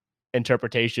straightforward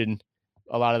interpretation.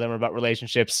 A lot of them are about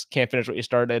relationships. Can't finish what you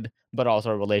started, but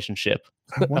also a relationship.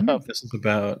 I wonder if this is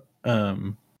about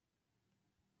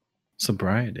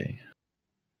sobriety.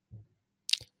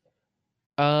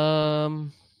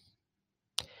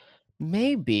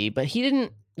 Maybe, but he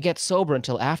didn't get sober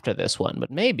until after this one. But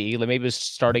maybe he was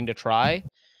starting to try.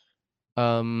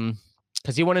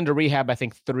 Because he went into rehab, I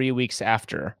think, 3 weeks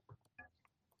after.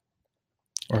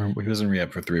 Or he was in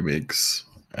rehab for 3 weeks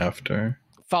after.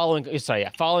 Following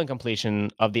completion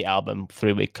of the album,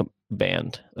 3-week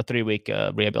a 3-week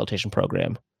rehabilitation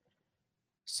program.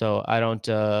 So I don't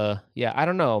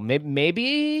know.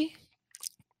 Maybe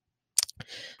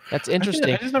that's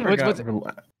interesting. I just never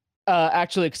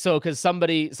actually, so because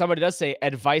somebody does say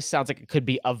advice sounds like it could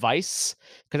be a vice,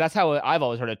 because that's how I've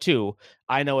always heard it too.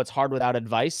 I know it's hard without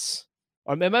advice.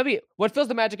 Or maybe what fills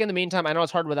the magic in the meantime, I know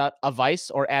it's hard without a vice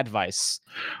or advice.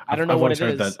 I don't know what it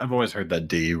is. I've always heard that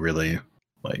D really,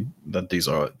 like, that these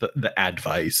are the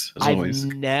advice. I've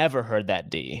never heard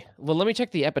that D. Well, let me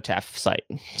check the Epitaph site.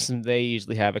 They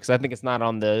usually have it, because I think it's not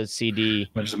on the CD.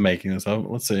 I'm just making this up.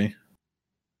 Let's see.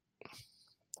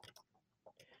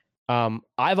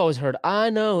 I've always heard, I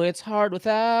know it's hard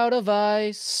without a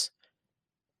vice.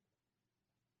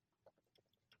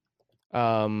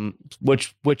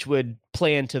 Which would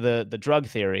play into the drug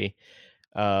theory,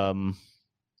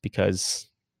 because,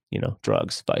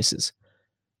 drugs, vices.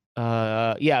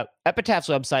 Yeah, Epitaph's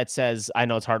website says, I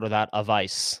know it's hard without a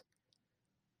vice.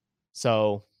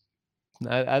 So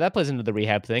that plays into the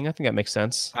rehab thing. I think that makes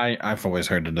sense. I've always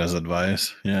heard it as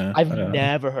advice. Yeah, I've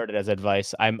never heard it as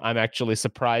advice. I'm actually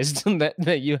surprised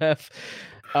that you have.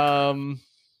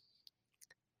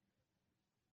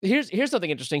 Here's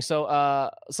something interesting. So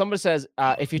somebody says,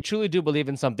 if you truly do believe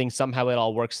in something, somehow it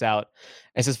all works out.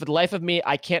 It says, for the life of me,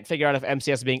 I can't figure out if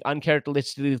MCS is being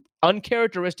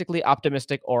uncharacteristically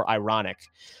optimistic or ironic.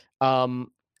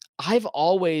 I've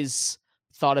always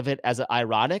thought of it as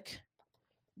ironic,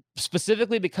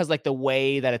 specifically because like the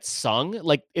way that it's sung,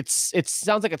 like it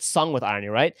sounds like it's sung with irony,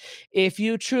 right? If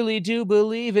you truly do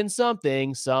believe in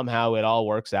something, somehow it all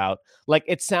works out. Like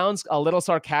it sounds a little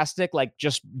sarcastic, like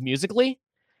just musically.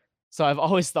 So I've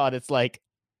always thought it's like,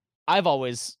 I've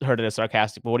always heard it as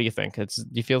sarcastic, but what do you think? Do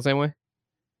you feel the same way?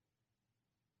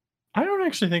 I don't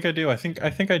actually think I do. I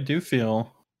think I do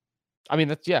feel. I mean,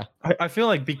 that's, yeah. I feel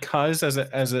like because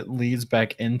as it leads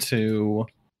back into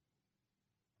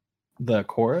the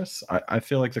chorus, I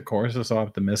feel like the chorus is so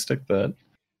optimistic that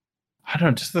I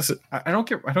don't just this. I don't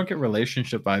get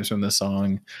relationship vibes from this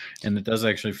song, and it does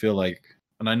actually feel like.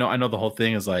 And I know the whole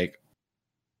thing is like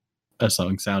a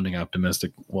song sounding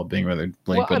optimistic while being rather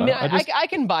blank. Well, I mean, I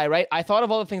can buy, right? I thought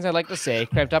of all the things I'd like to say,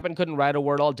 cramped up and couldn't write a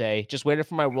word all day, just waited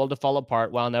for my world to fall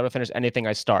apart while I'll never finish anything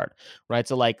I start, right?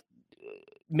 So like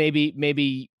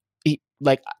maybe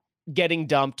like getting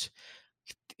dumped.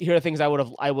 Here are things I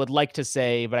would like to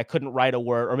say, but I couldn't write a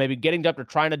word, or maybe getting dumped or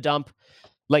trying to dump.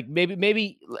 Like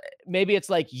maybe it's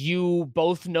like you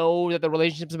both know that the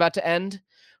relationship's about to end,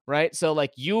 right? So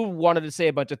like you wanted to say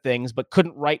a bunch of things, but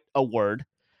couldn't write a word.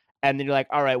 And then you're like,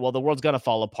 all right, well, the world's going to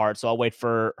fall apart, so I'll wait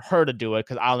for her to do it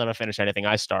because I'll never finish anything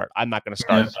I start. I'm not going to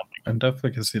start something. I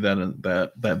definitely can see that in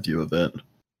that view of it.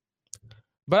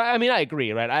 But I mean, I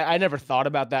agree, right? I never thought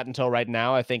about that until right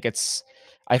now. I think it's.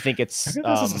 I think this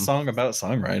is a song about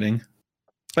songwriting.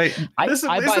 Wait, I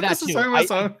buy that too.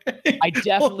 I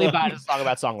definitely buy this song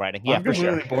about songwriting. Yeah, I'm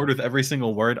completely bored with every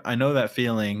single word. I know that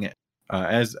feeling.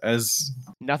 As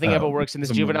nothing ever works in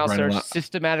this juvenile search,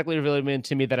 systematically revealing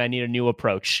to me that I need a new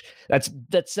approach.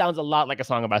 That sounds a lot like a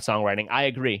song about songwriting. I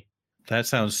agree. That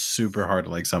sounds super hard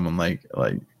to like someone like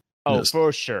oh,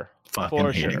 for sure,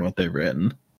 fucking hating what they've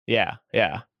written. Yeah,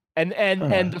 and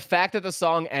the fact that the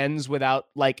song ends without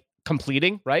like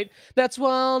completing, right? That's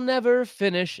why I'll never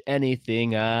finish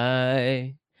anything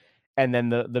and then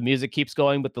the music keeps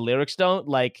going, but the lyrics don't.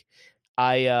 Like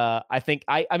I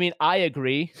mean I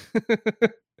agree.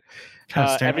 Kind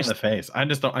of stare me in the face. I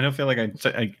don't feel like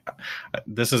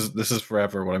this is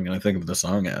forever what I'm going to think of the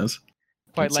song as.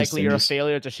 Quite likely you're a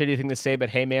failure. It's a shitty thing to say, but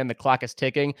hey man, the clock is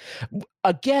ticking.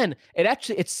 Again,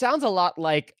 it sounds a lot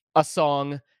like a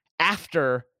song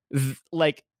after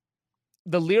like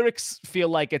the lyrics feel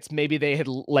like it's maybe they had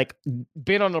like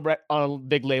been on a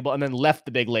big label and then left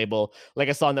the big label, like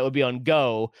a song that would be on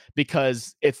Go,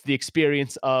 because it's the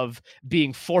experience of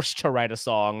being forced to write a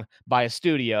song by a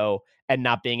studio and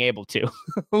not being able to.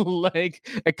 Like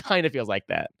it kind of feels like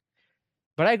that.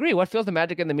 But I agree. What feels the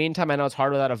magic in the meantime? I know it's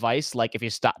hard without a vice. Like if you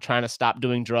stop trying to stop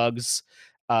doing drugs,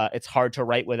 it's hard to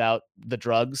write without the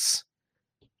drugs.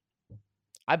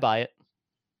 I buy it.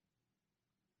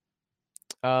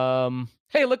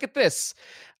 Hey, look at this.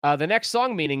 The next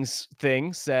song meanings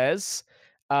thing says,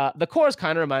 the chorus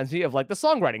kind of reminds me of like the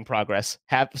songwriting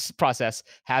process,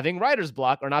 having writer's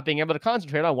block or not being able to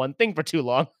concentrate on one thing for too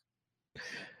long.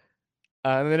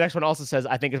 And the next one also says,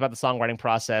 I think it's about the songwriting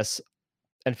process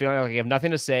and feeling like you have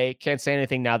nothing to say, can't say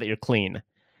anything now that you're clean.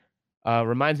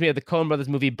 Reminds me of the Coen Brothers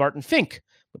movie Barton Fink,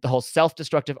 with the whole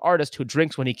self-destructive artist who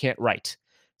drinks when he can't write.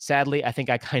 Sadly, I think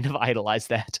I kind of idolize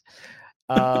that.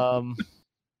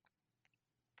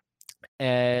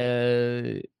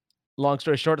 Long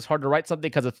story short, it's hard to write something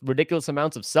because of ridiculous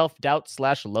amounts of self-doubt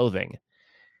 / loathing.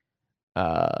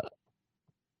 Yeah.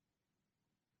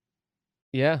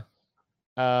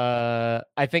 I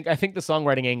think the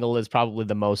songwriting angle is probably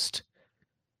the most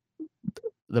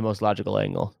logical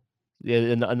angle.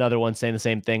 Another one saying the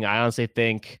same thing. I honestly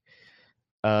think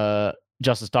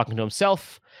Justice talking to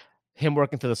himself, him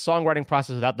working through the songwriting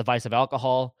process without the vice of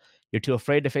alcohol. You're too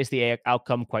afraid to face the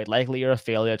outcome. Quite likely you're a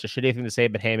failure. It's a shitty thing to say,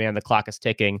 but hey, man, the clock is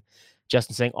ticking.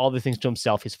 Justin saying all the things to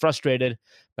himself. He's frustrated.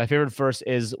 My favorite verse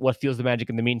is, what feels the magic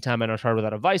in the meantime? I know it's hard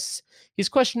without a vice. He's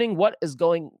questioning what is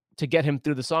going to get him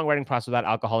through the songwriting process without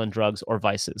alcohol and drugs or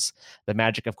vices. The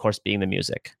magic, of course, being the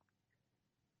music.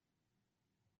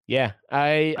 Yeah,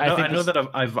 I know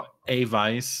that a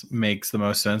Vice makes the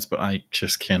most sense, but I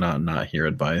just cannot not hear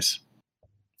advice.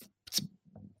 It's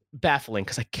baffling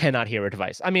because I cannot hear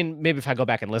advice. I mean, maybe if I go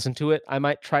back and listen to it, I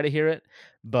might try to hear it,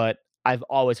 but I've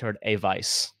always heard a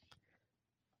Vice.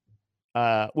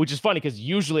 Which is funny because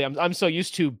usually I'm so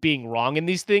used to being wrong in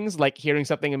these things, like hearing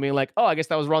something and being like, oh, I guess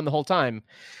that was wrong the whole time.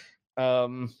 But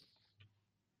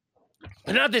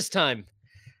not this time.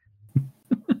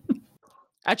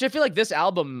 Actually, I feel like this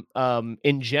album,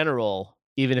 in general,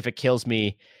 even if it kills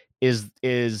me, is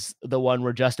the one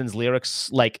where Justin's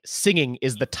lyrics, like singing,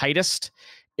 is the tightest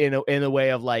in a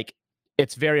way of like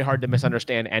it's very hard to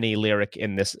misunderstand any lyric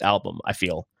in this album, I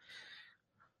feel.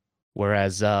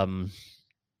 Whereas I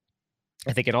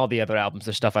think in all the other albums,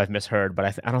 there's stuff I've misheard,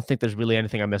 but I don't think there's really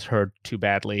anything I misheard too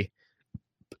badly,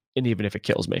 and even if it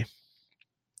kills me.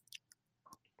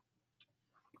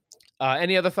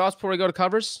 Any other thoughts before we go to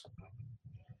covers?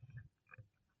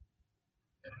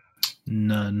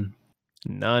 None.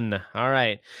 All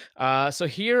right. So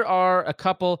here are a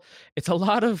couple. It's a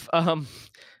lot of all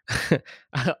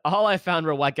I found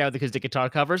were White Guy with Acoustic Guitar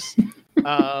covers.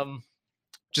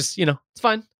 Just, it's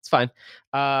fine. It's fine.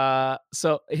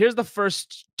 So here's the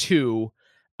first two.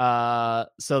 So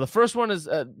the first one is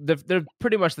they're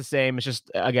pretty much the same. It's just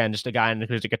a guy on an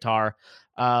acoustic guitar.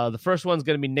 The first one's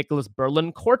going to be Nicholas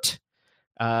Berlincourt.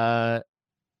 And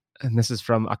this is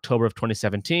from October of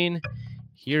 2017.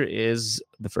 Here is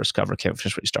the first cover. Can't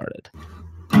finish what he started.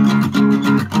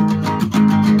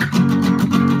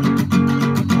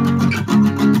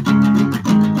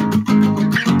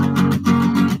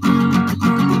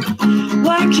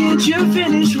 Why can't you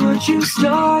finish what you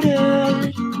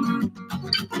started?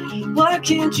 Why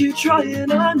can't you try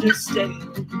and understand?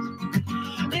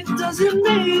 It doesn't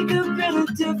make a bit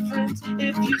of difference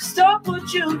if you start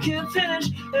what you can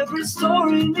finish. Every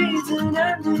story needs an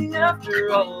ending after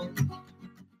all.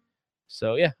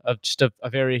 So yeah, just a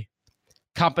very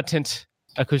competent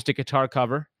acoustic guitar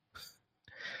cover.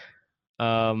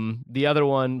 The other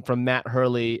one from Matt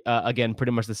Hurley, again,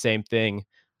 pretty much the same thing,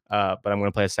 but I'm going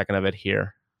to play a second of it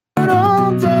here.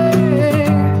 All day,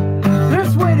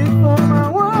 just waiting for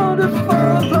my world to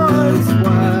fall apart. That's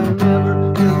why I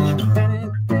never finish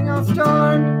anything I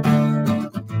start.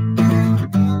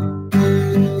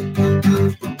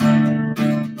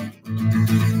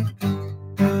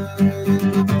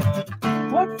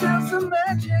 What feels the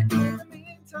magic in the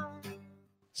meantime?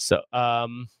 So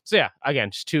yeah,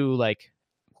 again, just two like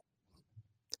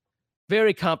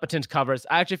very competent covers.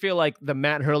 I actually feel like the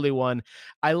Matt Hurley one,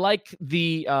 I like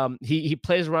the he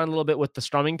plays around a little bit with the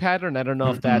strumming pattern. I don't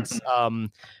know if that's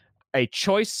a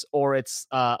choice or it's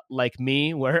like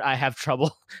me where I have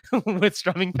trouble with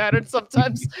strumming patterns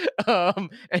sometimes. And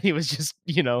he was just,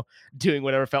 doing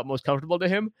whatever felt most comfortable to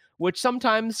him, which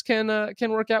sometimes can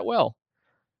work out well.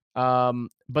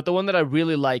 But the one that I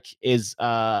really like is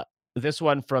this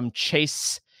one from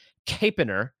Chase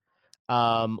Capener,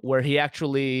 where he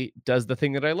actually does the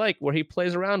thing that I like, where he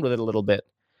plays around with it a little bit.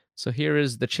 So here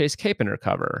is the Chase Capener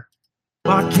cover.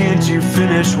 Why can't you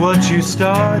finish what you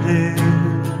started?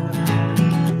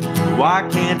 Why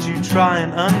can't you try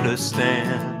and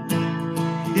understand?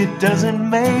 It doesn't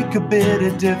make a bit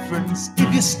of difference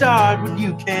if you start what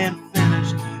you can't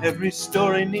finish. Every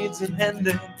story needs an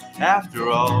ending after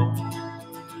all.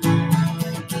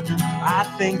 I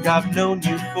think I've known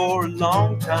you for a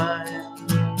long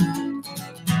time.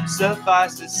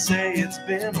 Suffice to say it's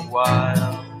been a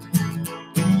while.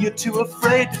 When you're too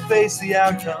afraid to face the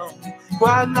outcome,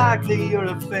 quite likely you're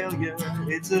a failure.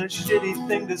 It's a shitty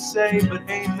thing to say, but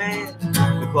hey man,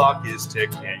 the clock is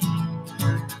ticking.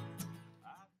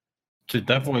 Dude,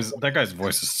 that guy's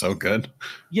voice is so good.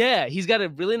 Yeah, he's got a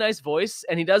really nice voice,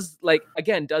 and he does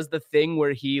does the thing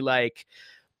where he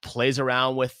plays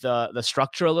around with the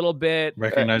structure a little bit.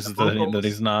 Recognizes that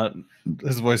he's not.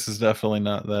 His voice is definitely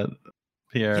not that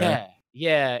Pierre.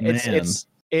 Yeah.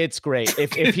 It's great. If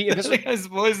That guy's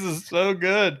voice is so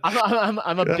good. I'm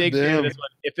a God big fan damn. of this one.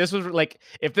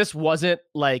 If this wasn't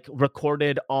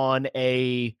recorded on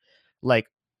a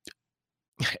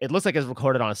it looks like it's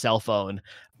recorded on a cell phone.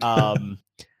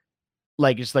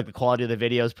 Just the quality of the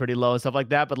video is pretty low and stuff like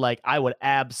that. But I would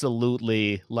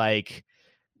absolutely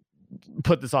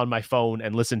put this on my phone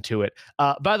and listen to it.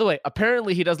 By the way,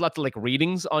 apparently he does lots of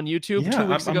readings on YouTube. Yeah, 2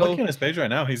 weeks I'm ago. looking at his page right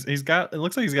now. He's got. It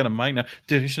looks like he's got a mic now.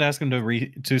 Dude, you should ask him to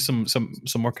do some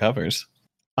more covers.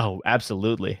 Oh,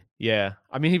 absolutely. Yeah.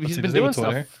 I mean, he's been does he have doing a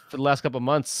Twitter? stuff for the last couple of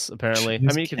months, apparently. Chase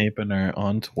I mean, Capener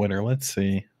on Twitter. Let's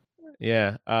see.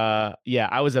 yeah.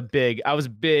 I was a big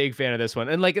fan of this one.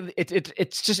 And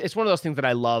it's one of those things that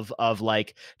I love of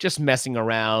just messing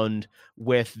around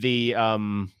with the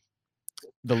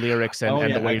the lyrics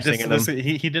and the way you're singing them.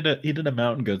 He did a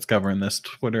Mountain Goats cover, in this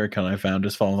Twitter account I found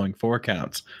is following 4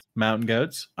 accounts: Mountain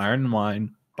Goats, Iron and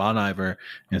Wine, Bon Iver,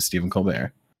 and Stephen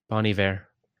Colbert. Bon Iver.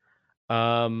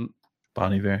 Bon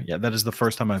Iver. Yeah, that is the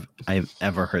first time I've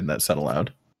ever heard that said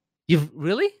aloud. You've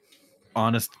really?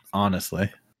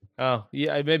 Honestly. Oh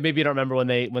yeah, maybe you don't remember when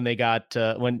they got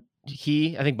when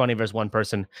I think Bon Iver's one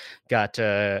person got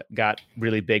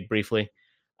really big briefly.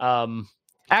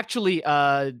 Actually,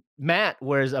 Matt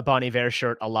wears a Bon Iver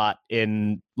shirt a lot.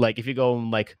 In like, if you go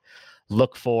and like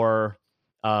look for,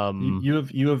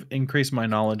 you have increased my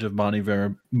knowledge of Bon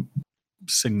Iver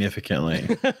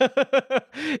significantly.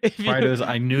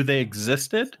 I knew they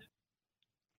existed.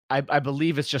 I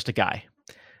believe it's just a guy.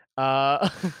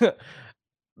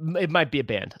 It might be a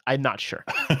band. I'm not sure.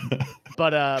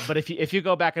 But if you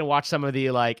go back and watch some of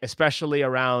the, like, especially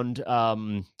around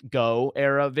Go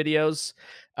era videos,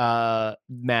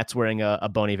 Matt's wearing a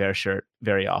Bon Iver shirt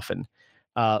very often.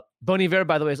 Bon Iver,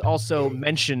 by the way, is also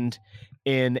mentioned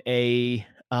in a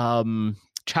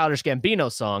Childish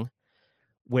Gambino song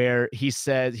where he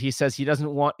says he doesn't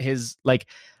want his, like,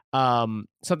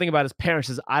 something about his parents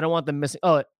is, I don't want them missing.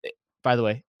 By the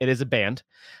way, it is a band.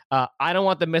 I don't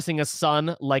want them missing a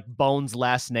son like Bone's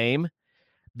last name,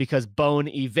 because Bon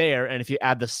Iver, and if you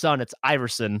add the son, it's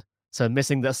Iverson. So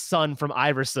missing the son from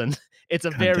Iverson. It's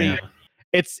a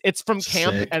it's from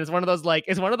camp. Sick. And it's one of those, like,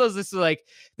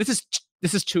 this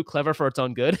is too clever for its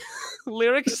own good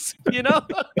lyrics, you know?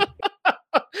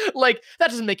 Like, that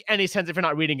doesn't make any sense if you're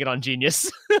not reading it on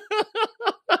Genius.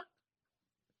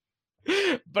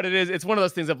 But it's one of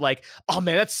those things of like, oh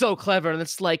man, that's so clever. And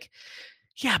it's like,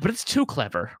 yeah, but it's too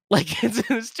clever. Like,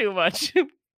 it's too much.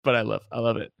 But I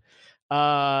love it.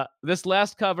 This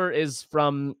last cover is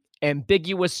from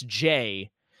Ambiguous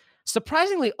J.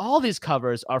 Surprisingly, all these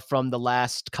covers are from the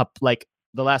last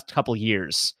couple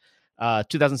years.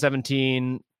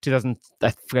 2017, I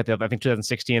think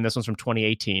 2016. This one's from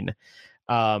 2018.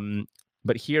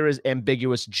 But here is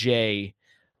Ambiguous J.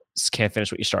 Can't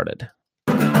Finish What You Started.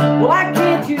 Why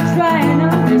can't you try and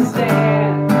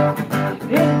understand?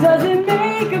 It doesn't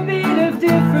make a bit of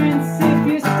difference if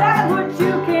you start what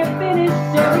you can't finish.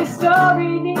 Every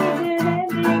story needs an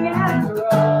ending after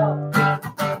all.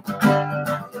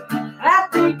 I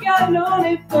think I've known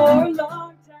it for a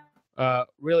long time.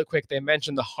 Really quick, they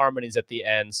mentioned the harmonies at the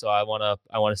end, so I wanna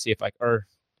see if or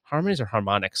harmonies or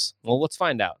harmonics. Well, let's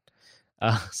find out.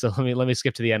 So let me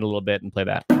skip to the end a little bit and play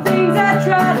that. Things I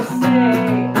try to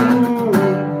say,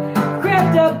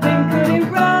 crept up and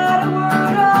couldn't write a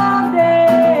word all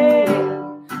day.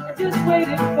 I just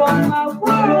waited for my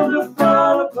world to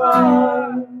fall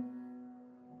apart.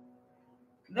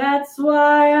 That's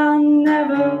why I'll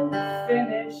never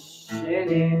finish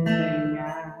anything.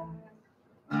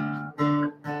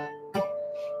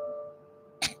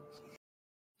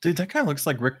 Dude, that guy looks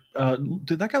like Rick.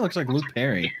 Dude, that guy looks like Luke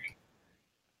Perry.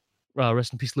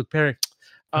 Rest in peace, Luke Perry.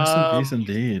 Rest in peace,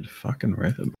 indeed. Fucking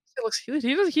rhythm.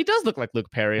 He does look like Luke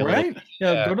Perry, right?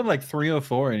 Yeah, go to like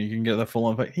 304 and you can get the full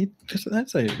on.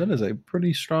 That is a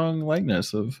pretty strong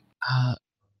likeness of.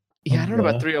 Yeah, I don't know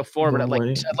about 304, but at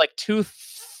like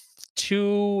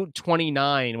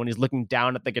 229 when he's looking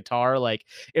down at the guitar, like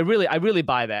I really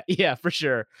buy that. Yeah, for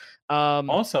sure.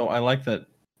 Also, I like that.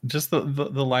 Just the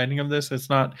lighting of this. It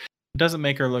doesn't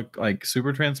make her look like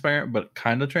super transparent, but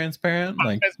kind of transparent,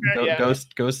 like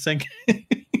ghost sync.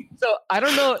 So I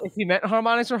don't know if he meant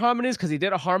harmonics or harmonies, because he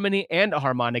did a harmony and a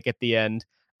harmonic at the end.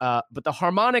 But the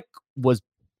harmonic was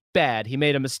bad. He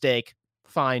made a mistake.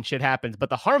 Fine, shit happens. But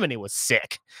the harmony was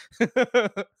sick.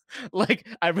 Like,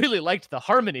 I really liked the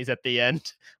harmonies at the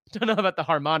end. Don't know about the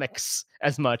harmonics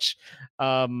as much.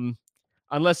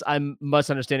 Unless I'm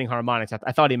misunderstanding harmonics.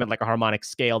 I thought he meant like a harmonic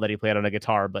scale that he played on a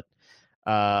guitar, but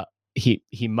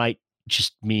he might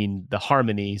just mean the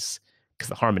harmonies, because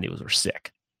the harmonies were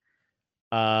sick.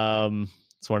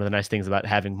 It's one of the nice things about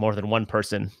having more than one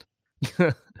person.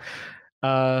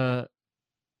 But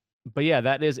yeah,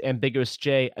 that is Ambiguous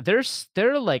J. They're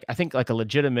like, I think, like a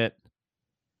legitimate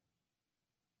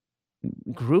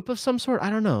group of some sort. I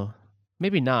don't know,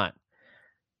 maybe not,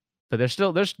 but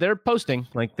they're posting.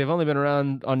 Like, they've only been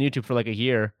around on YouTube for like a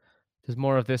year. There's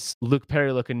more of this Luke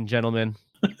Perry looking gentleman.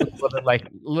 A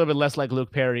little bit less like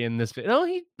Luke Perry in this video. No,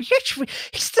 he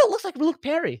still looks like Luke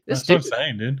Perry. That's what I'm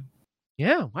saying, dude.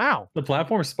 Yeah, wow. The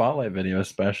Platform Spotlight video,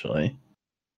 especially.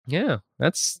 Yeah,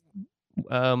 that's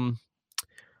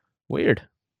weird.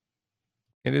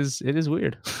 It is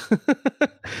weird.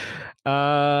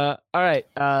 All right.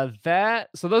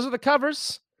 So those are the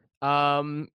covers.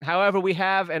 However, we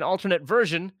have an alternate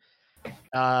version.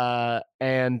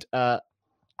 And I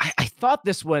thought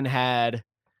this one had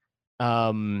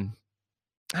I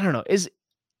don't know.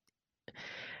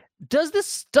 Does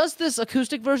this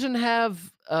acoustic version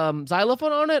have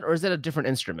xylophone on it, or is that a different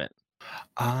instrument?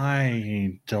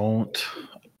 I've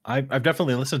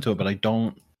definitely listened to it, but I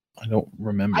don't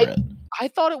remember it. I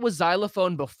thought it was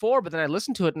xylophone before, but then I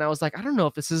listened to it and I was like, I don't know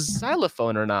if this is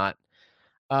xylophone or not.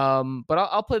 But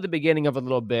I'll play the beginning of a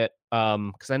little bit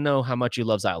because I know how much you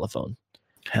love xylophone.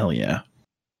 Hell yeah.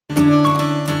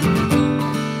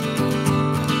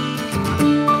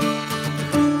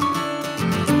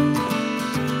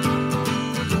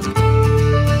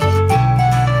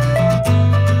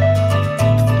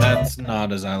 That's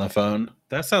not a xylophone.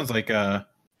 That sounds like I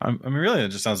mean, really, it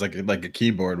just sounds like a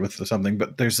keyboard with something.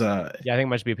 But there's a I think it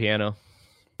must be a piano.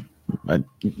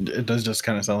 It does just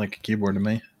kind of sound like a keyboard to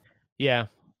me. Yeah,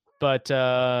 but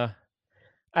I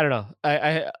don't know.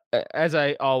 I as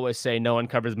I always say, no one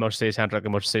covers Motion City Soundtrack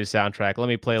and Motion City Soundtrack. Let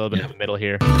me play a little bit in the middle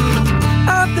here.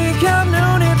 I think I've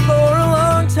known it for a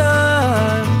long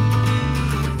time.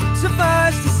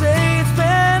 Suffice to say, it's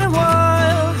been a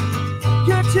while.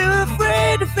 You're too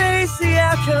afraid to face the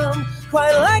outcome.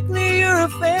 Quite likely you're a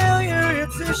failure.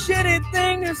 It's a shitty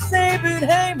thing to say, but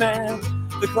hey man,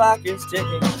 the clock is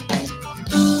ticking.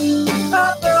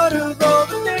 I thought of all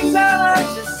the things I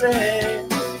like to say.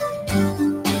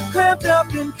 Cramped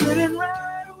up and couldn't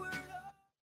write a word.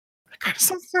 It kind of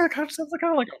sounds like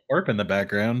a harp in the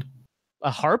background.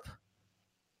 A harp?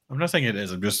 I'm not saying it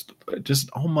is. I'm just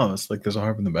almost like there's a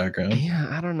harp in the background. Yeah,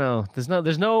 I don't know. There's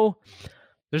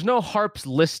no harps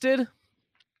listed,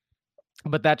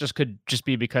 but that could just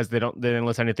be because they didn't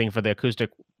list anything for the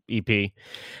acoustic EP.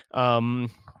 I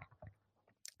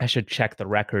should check the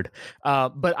record.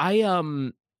 But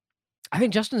I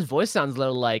think Justin's voice sounds a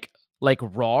little like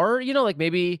raw, you know, like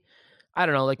maybe I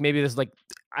don't know, like maybe this is like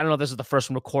I don't know if this is the first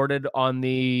one recorded on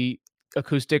the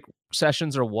acoustic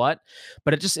sessions or what,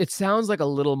 but it sounds like a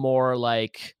little more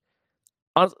like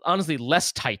honestly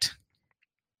less tight,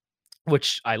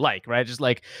 which I like, right? Just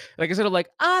like instead of like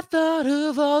I thought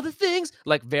of all the things,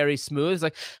 like very smooth. It's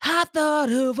like I thought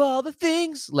of all the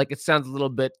things. Like it sounds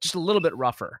just a little bit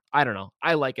rougher. I don't know.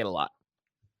 I like it a lot.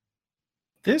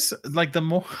 This like the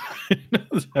more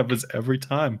this happens every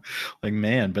time. Like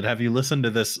man, but have you listened to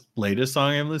this latest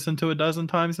song I've listened to a dozen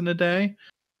times in a day?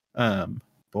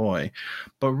 Boy,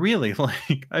 but really,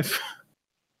 like I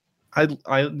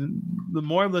the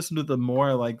more I listen to it, the more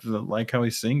I like how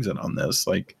he sings it on this.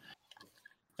 Like.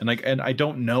 And I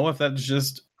don't know if that's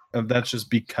just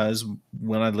because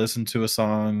when I listen to a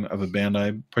song of a band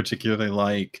I particularly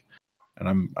like,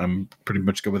 and I'm pretty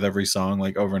much good with every song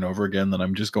like over and over again, then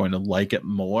I'm just going to like it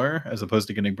more as opposed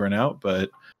to getting burnt out. But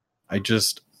I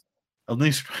just, at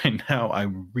least right now, I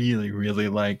really really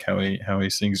like how he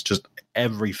sings just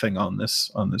everything on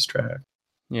this track.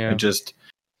 Yeah,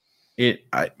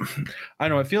 I don't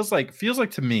know. It feels like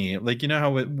to me, like, you know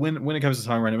how when it comes to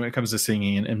songwriting, when it comes to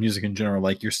singing and music in general,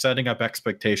 like you're setting up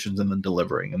expectations and then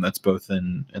delivering, and that's both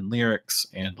in lyrics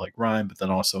and like rhyme, but then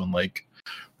also in like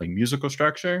musical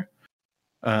structure.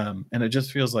 And it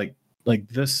just feels like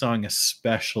this song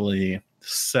especially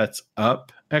sets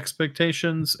up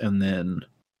expectations and then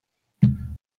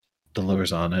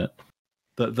delivers on it.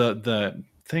 The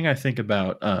thing I think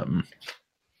about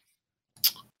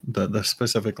the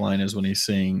specific line is when he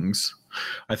sings,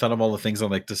 I thought of all the things I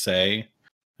like to say,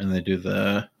 and they do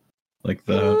the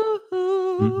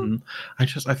mm-hmm. I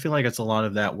feel like it's a lot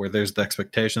of that where there's the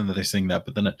expectation that they sing that,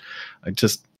 but then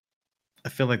I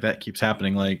feel like that keeps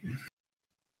happening. Like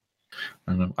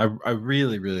I don't know. I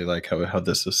really really like how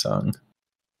this is sung.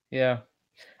 Yeah.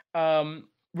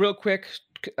 Real quick,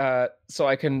 so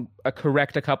I can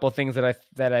correct a couple of things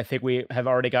that I think we have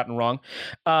already gotten wrong.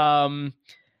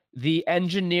 The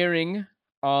engineering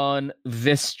on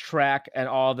this track and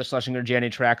all the Schlesinger Janney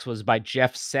tracks was by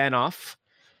Jeff Sanoff.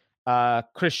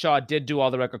 Chris Shaw did do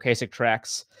all the Record Kasich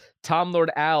tracks. Tom Lord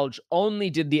Alge only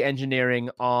did the engineering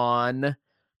on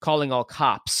Calling All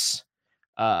Cops,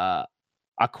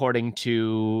 according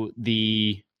to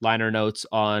the liner notes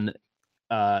on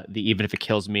the Even If It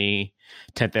Kills Me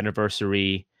 10th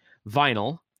anniversary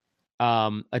vinyl.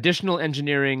 Additional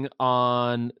engineering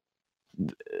on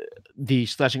the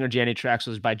Schlesinger Janney tracks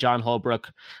was by John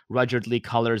Holbrook, Rudyard Lee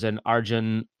Cullors, and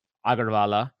Arjun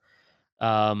Agarwala.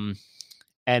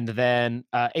 And then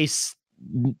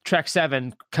track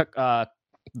 7, The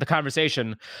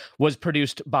Conversation, was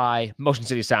produced by Motion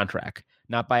City Soundtrack,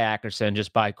 not by Ackerson,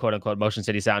 just by quote unquote Motion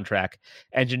City Soundtrack,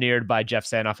 engineered by Jeff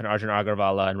Sanoff and Arjun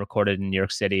Agarwala and recorded in New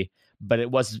York City. But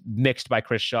it was mixed by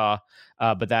Chris Shaw.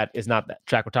 But that is not that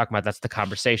track we're talking about. That's The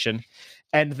Conversation.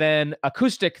 And then the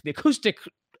acoustic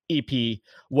EP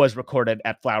was recorded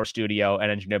at Flower Studio and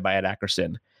engineered by Ed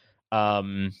Ackerson.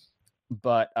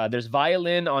 But there's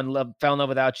violin on Fell in Love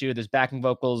Without You. There's backing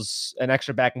vocals, an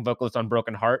extra backing vocalist on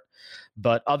Broken Heart.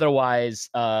 But otherwise,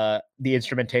 the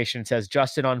instrumentation says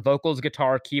Justin on vocals,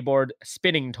 guitar, keyboard,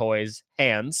 spinning toys,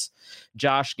 hands.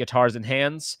 Josh, guitars and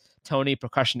hands. Tony,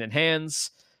 percussion and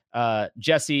hands.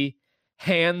 Jesse,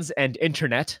 hands and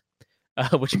internet,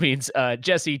 which means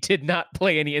Jesse did not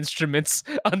play any instruments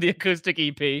on the acoustic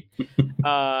EP.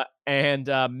 And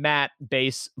Matt,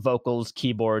 bass, vocals,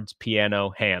 keyboards,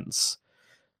 piano, hands.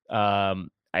 I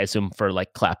assume for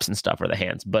like claps and stuff are the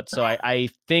hands. But so I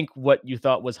think what you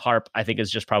thought was harp, I think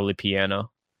is just probably piano.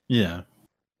 Yeah.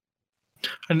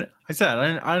 And I said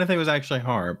I don't think it was actually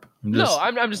harp. I'm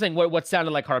just saying what sounded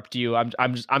like harp to you.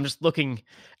 I'm just looking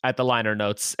at the liner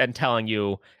notes and telling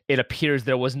you it appears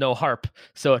there was no harp,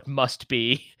 so it must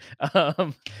be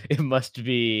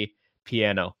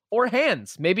piano or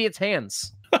hands. Maybe it's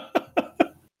hands.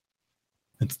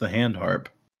 It's the hand harp.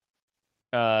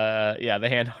 Yeah, the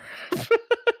hand harp. I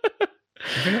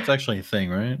think that's actually a thing,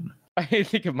 right? I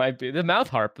think it might be the mouth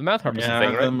harp. The mouth harp is a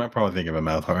thing, right? I might probably think of a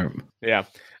mouth harp. Yeah.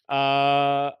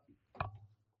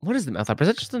 What is the mouth harp? Is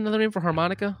that just another name for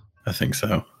harmonica? I think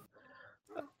so.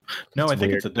 No, I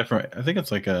think weird. it's a different. I think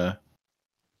it's like a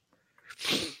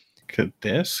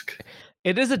disc.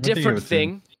 It is a different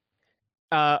thing.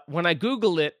 When I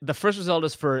Google it, the first result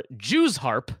is for Jew's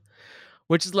harp,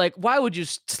 which is like, why would you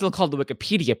still call the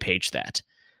Wikipedia page that?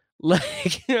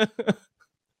 Like,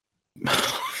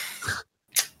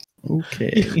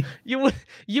 okay, you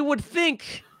would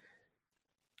think.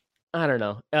 I don't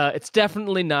know. It's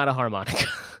definitely not a harmonica.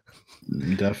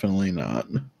 Definitely not.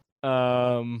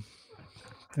 That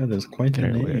is quite a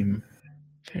name. Weird.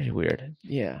 Very weird.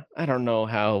 Yeah, I don't know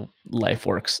how life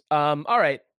works. All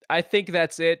right. I think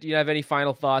that's it. Do you have any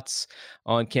final thoughts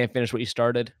on Can't Finish What You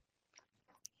Started?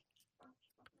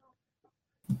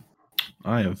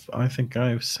 I think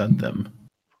I've said them.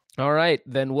 All right,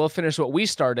 then we'll finish what we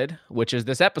started, which is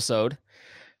this episode.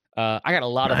 I got a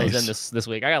lot of those in this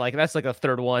week. I got that's like a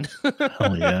third one.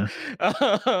 Hell yeah.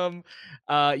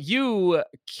 You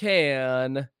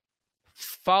can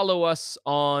follow us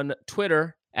on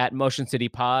Twitter at Motion City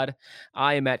Pod.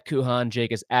 I am at Kuhan.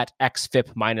 Jake is at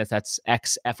XFIP-. That's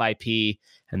XFIP,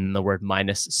 and the word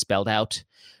minus spelled out.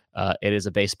 It is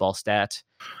a baseball stat.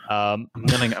 I'm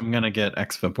gonna get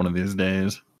XFIP one of these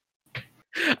days.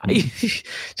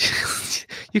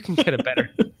 You can get a better.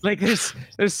 Like there's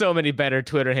so many better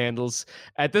Twitter handles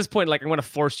at this point. Like I'm going to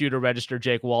force you to register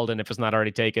Jake Walden if it's not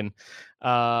already taken.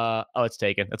 It's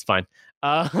taken. That's fine.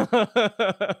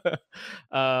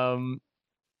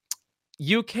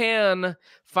 You can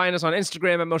find us on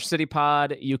Instagram at Motion City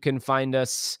Pod. You can find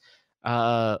us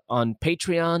on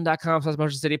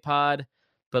patreon.com/Motion City Pod.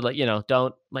 But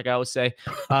don't, like I always say,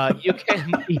 you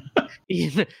can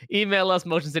email us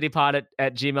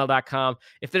motioncitypod@gmail.com.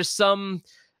 If there's some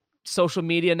social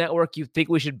media network you think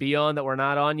we should be on that we're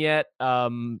not on yet, I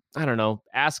don't know,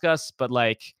 ask us. But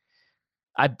like,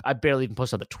 I barely even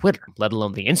post on the Twitter, let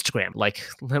alone the Instagram.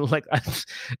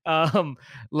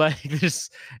 There's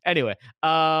anyway.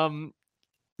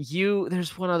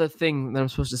 There's one other thing that I'm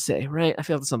supposed to say, right? I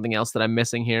feel like there's something else that I'm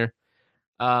missing here.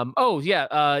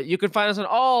 You can find us on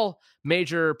all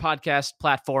major podcast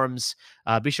platforms.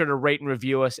 Be sure to rate and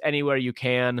review us anywhere you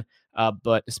can,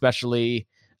 but especially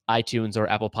iTunes or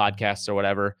Apple Podcasts or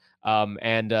whatever.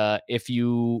 If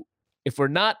we're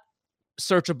not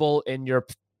searchable in your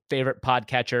favorite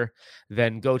podcatcher,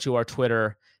 then go to our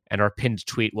Twitter and our pinned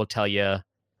tweet will tell you.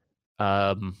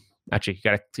 Actually,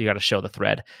 you gotta show the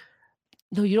thread.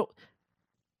 No, you don't.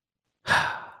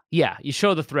 Yeah, you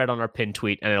show the thread on our pinned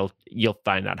tweet, and you'll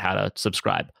find out how to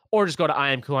subscribe. Or just go to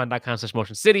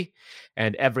iamkuhan.com/motioncity,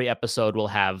 and every episode will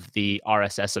have the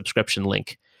RSS subscription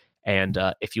link. And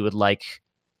if you would like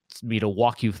me to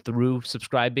walk you through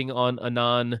subscribing on a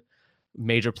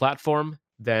non-major platform,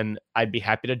 then I'd be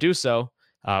happy to do so.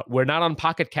 We're not on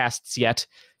Pocket Casts yet,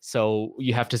 so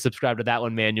you have to subscribe to that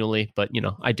one manually, but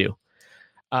I do.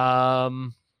 I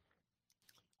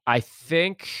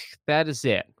think that is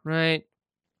it, right?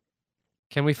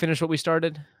 Can we finish what we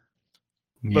started?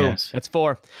 Yes. Boom. That's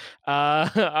 4.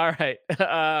 All right.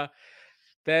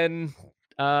 Then,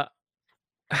 I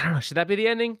don't know. Should that be the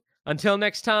ending? Until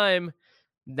next time.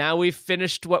 Now we've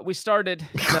finished what we started.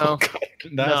 No.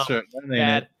 That's no.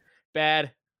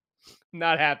 Bad.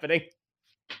 Not happening.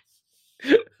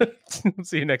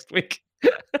 See you next week.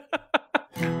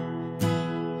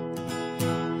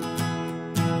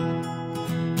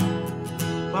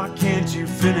 Why can't you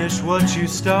finish what you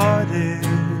started?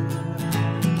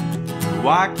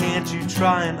 Why can't you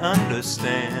try and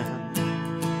understand?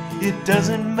 It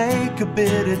doesn't make a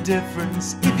bit of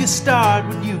difference if you start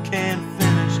what you can't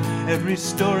finish. Every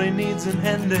story needs an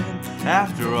ending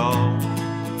after all.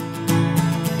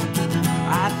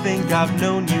 I think I've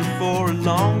known you for a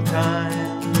long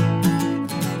time.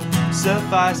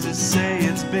 Suffice to say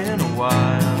it's been a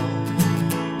while.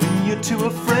 When you're too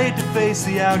afraid to face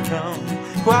the outcome,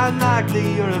 quite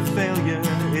likely you're a failure.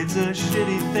 It's a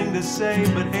shitty thing to say,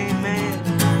 but hey man,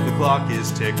 the clock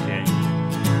is ticking.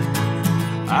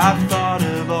 I've thought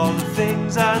of all the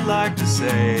things I'd like to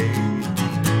say,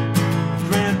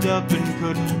 cramped up and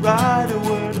couldn't write a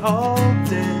word all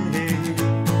day.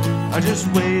 I just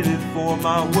waited for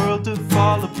my world to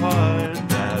fall apart.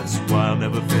 That's why I'll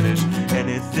never finish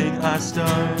anything I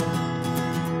start.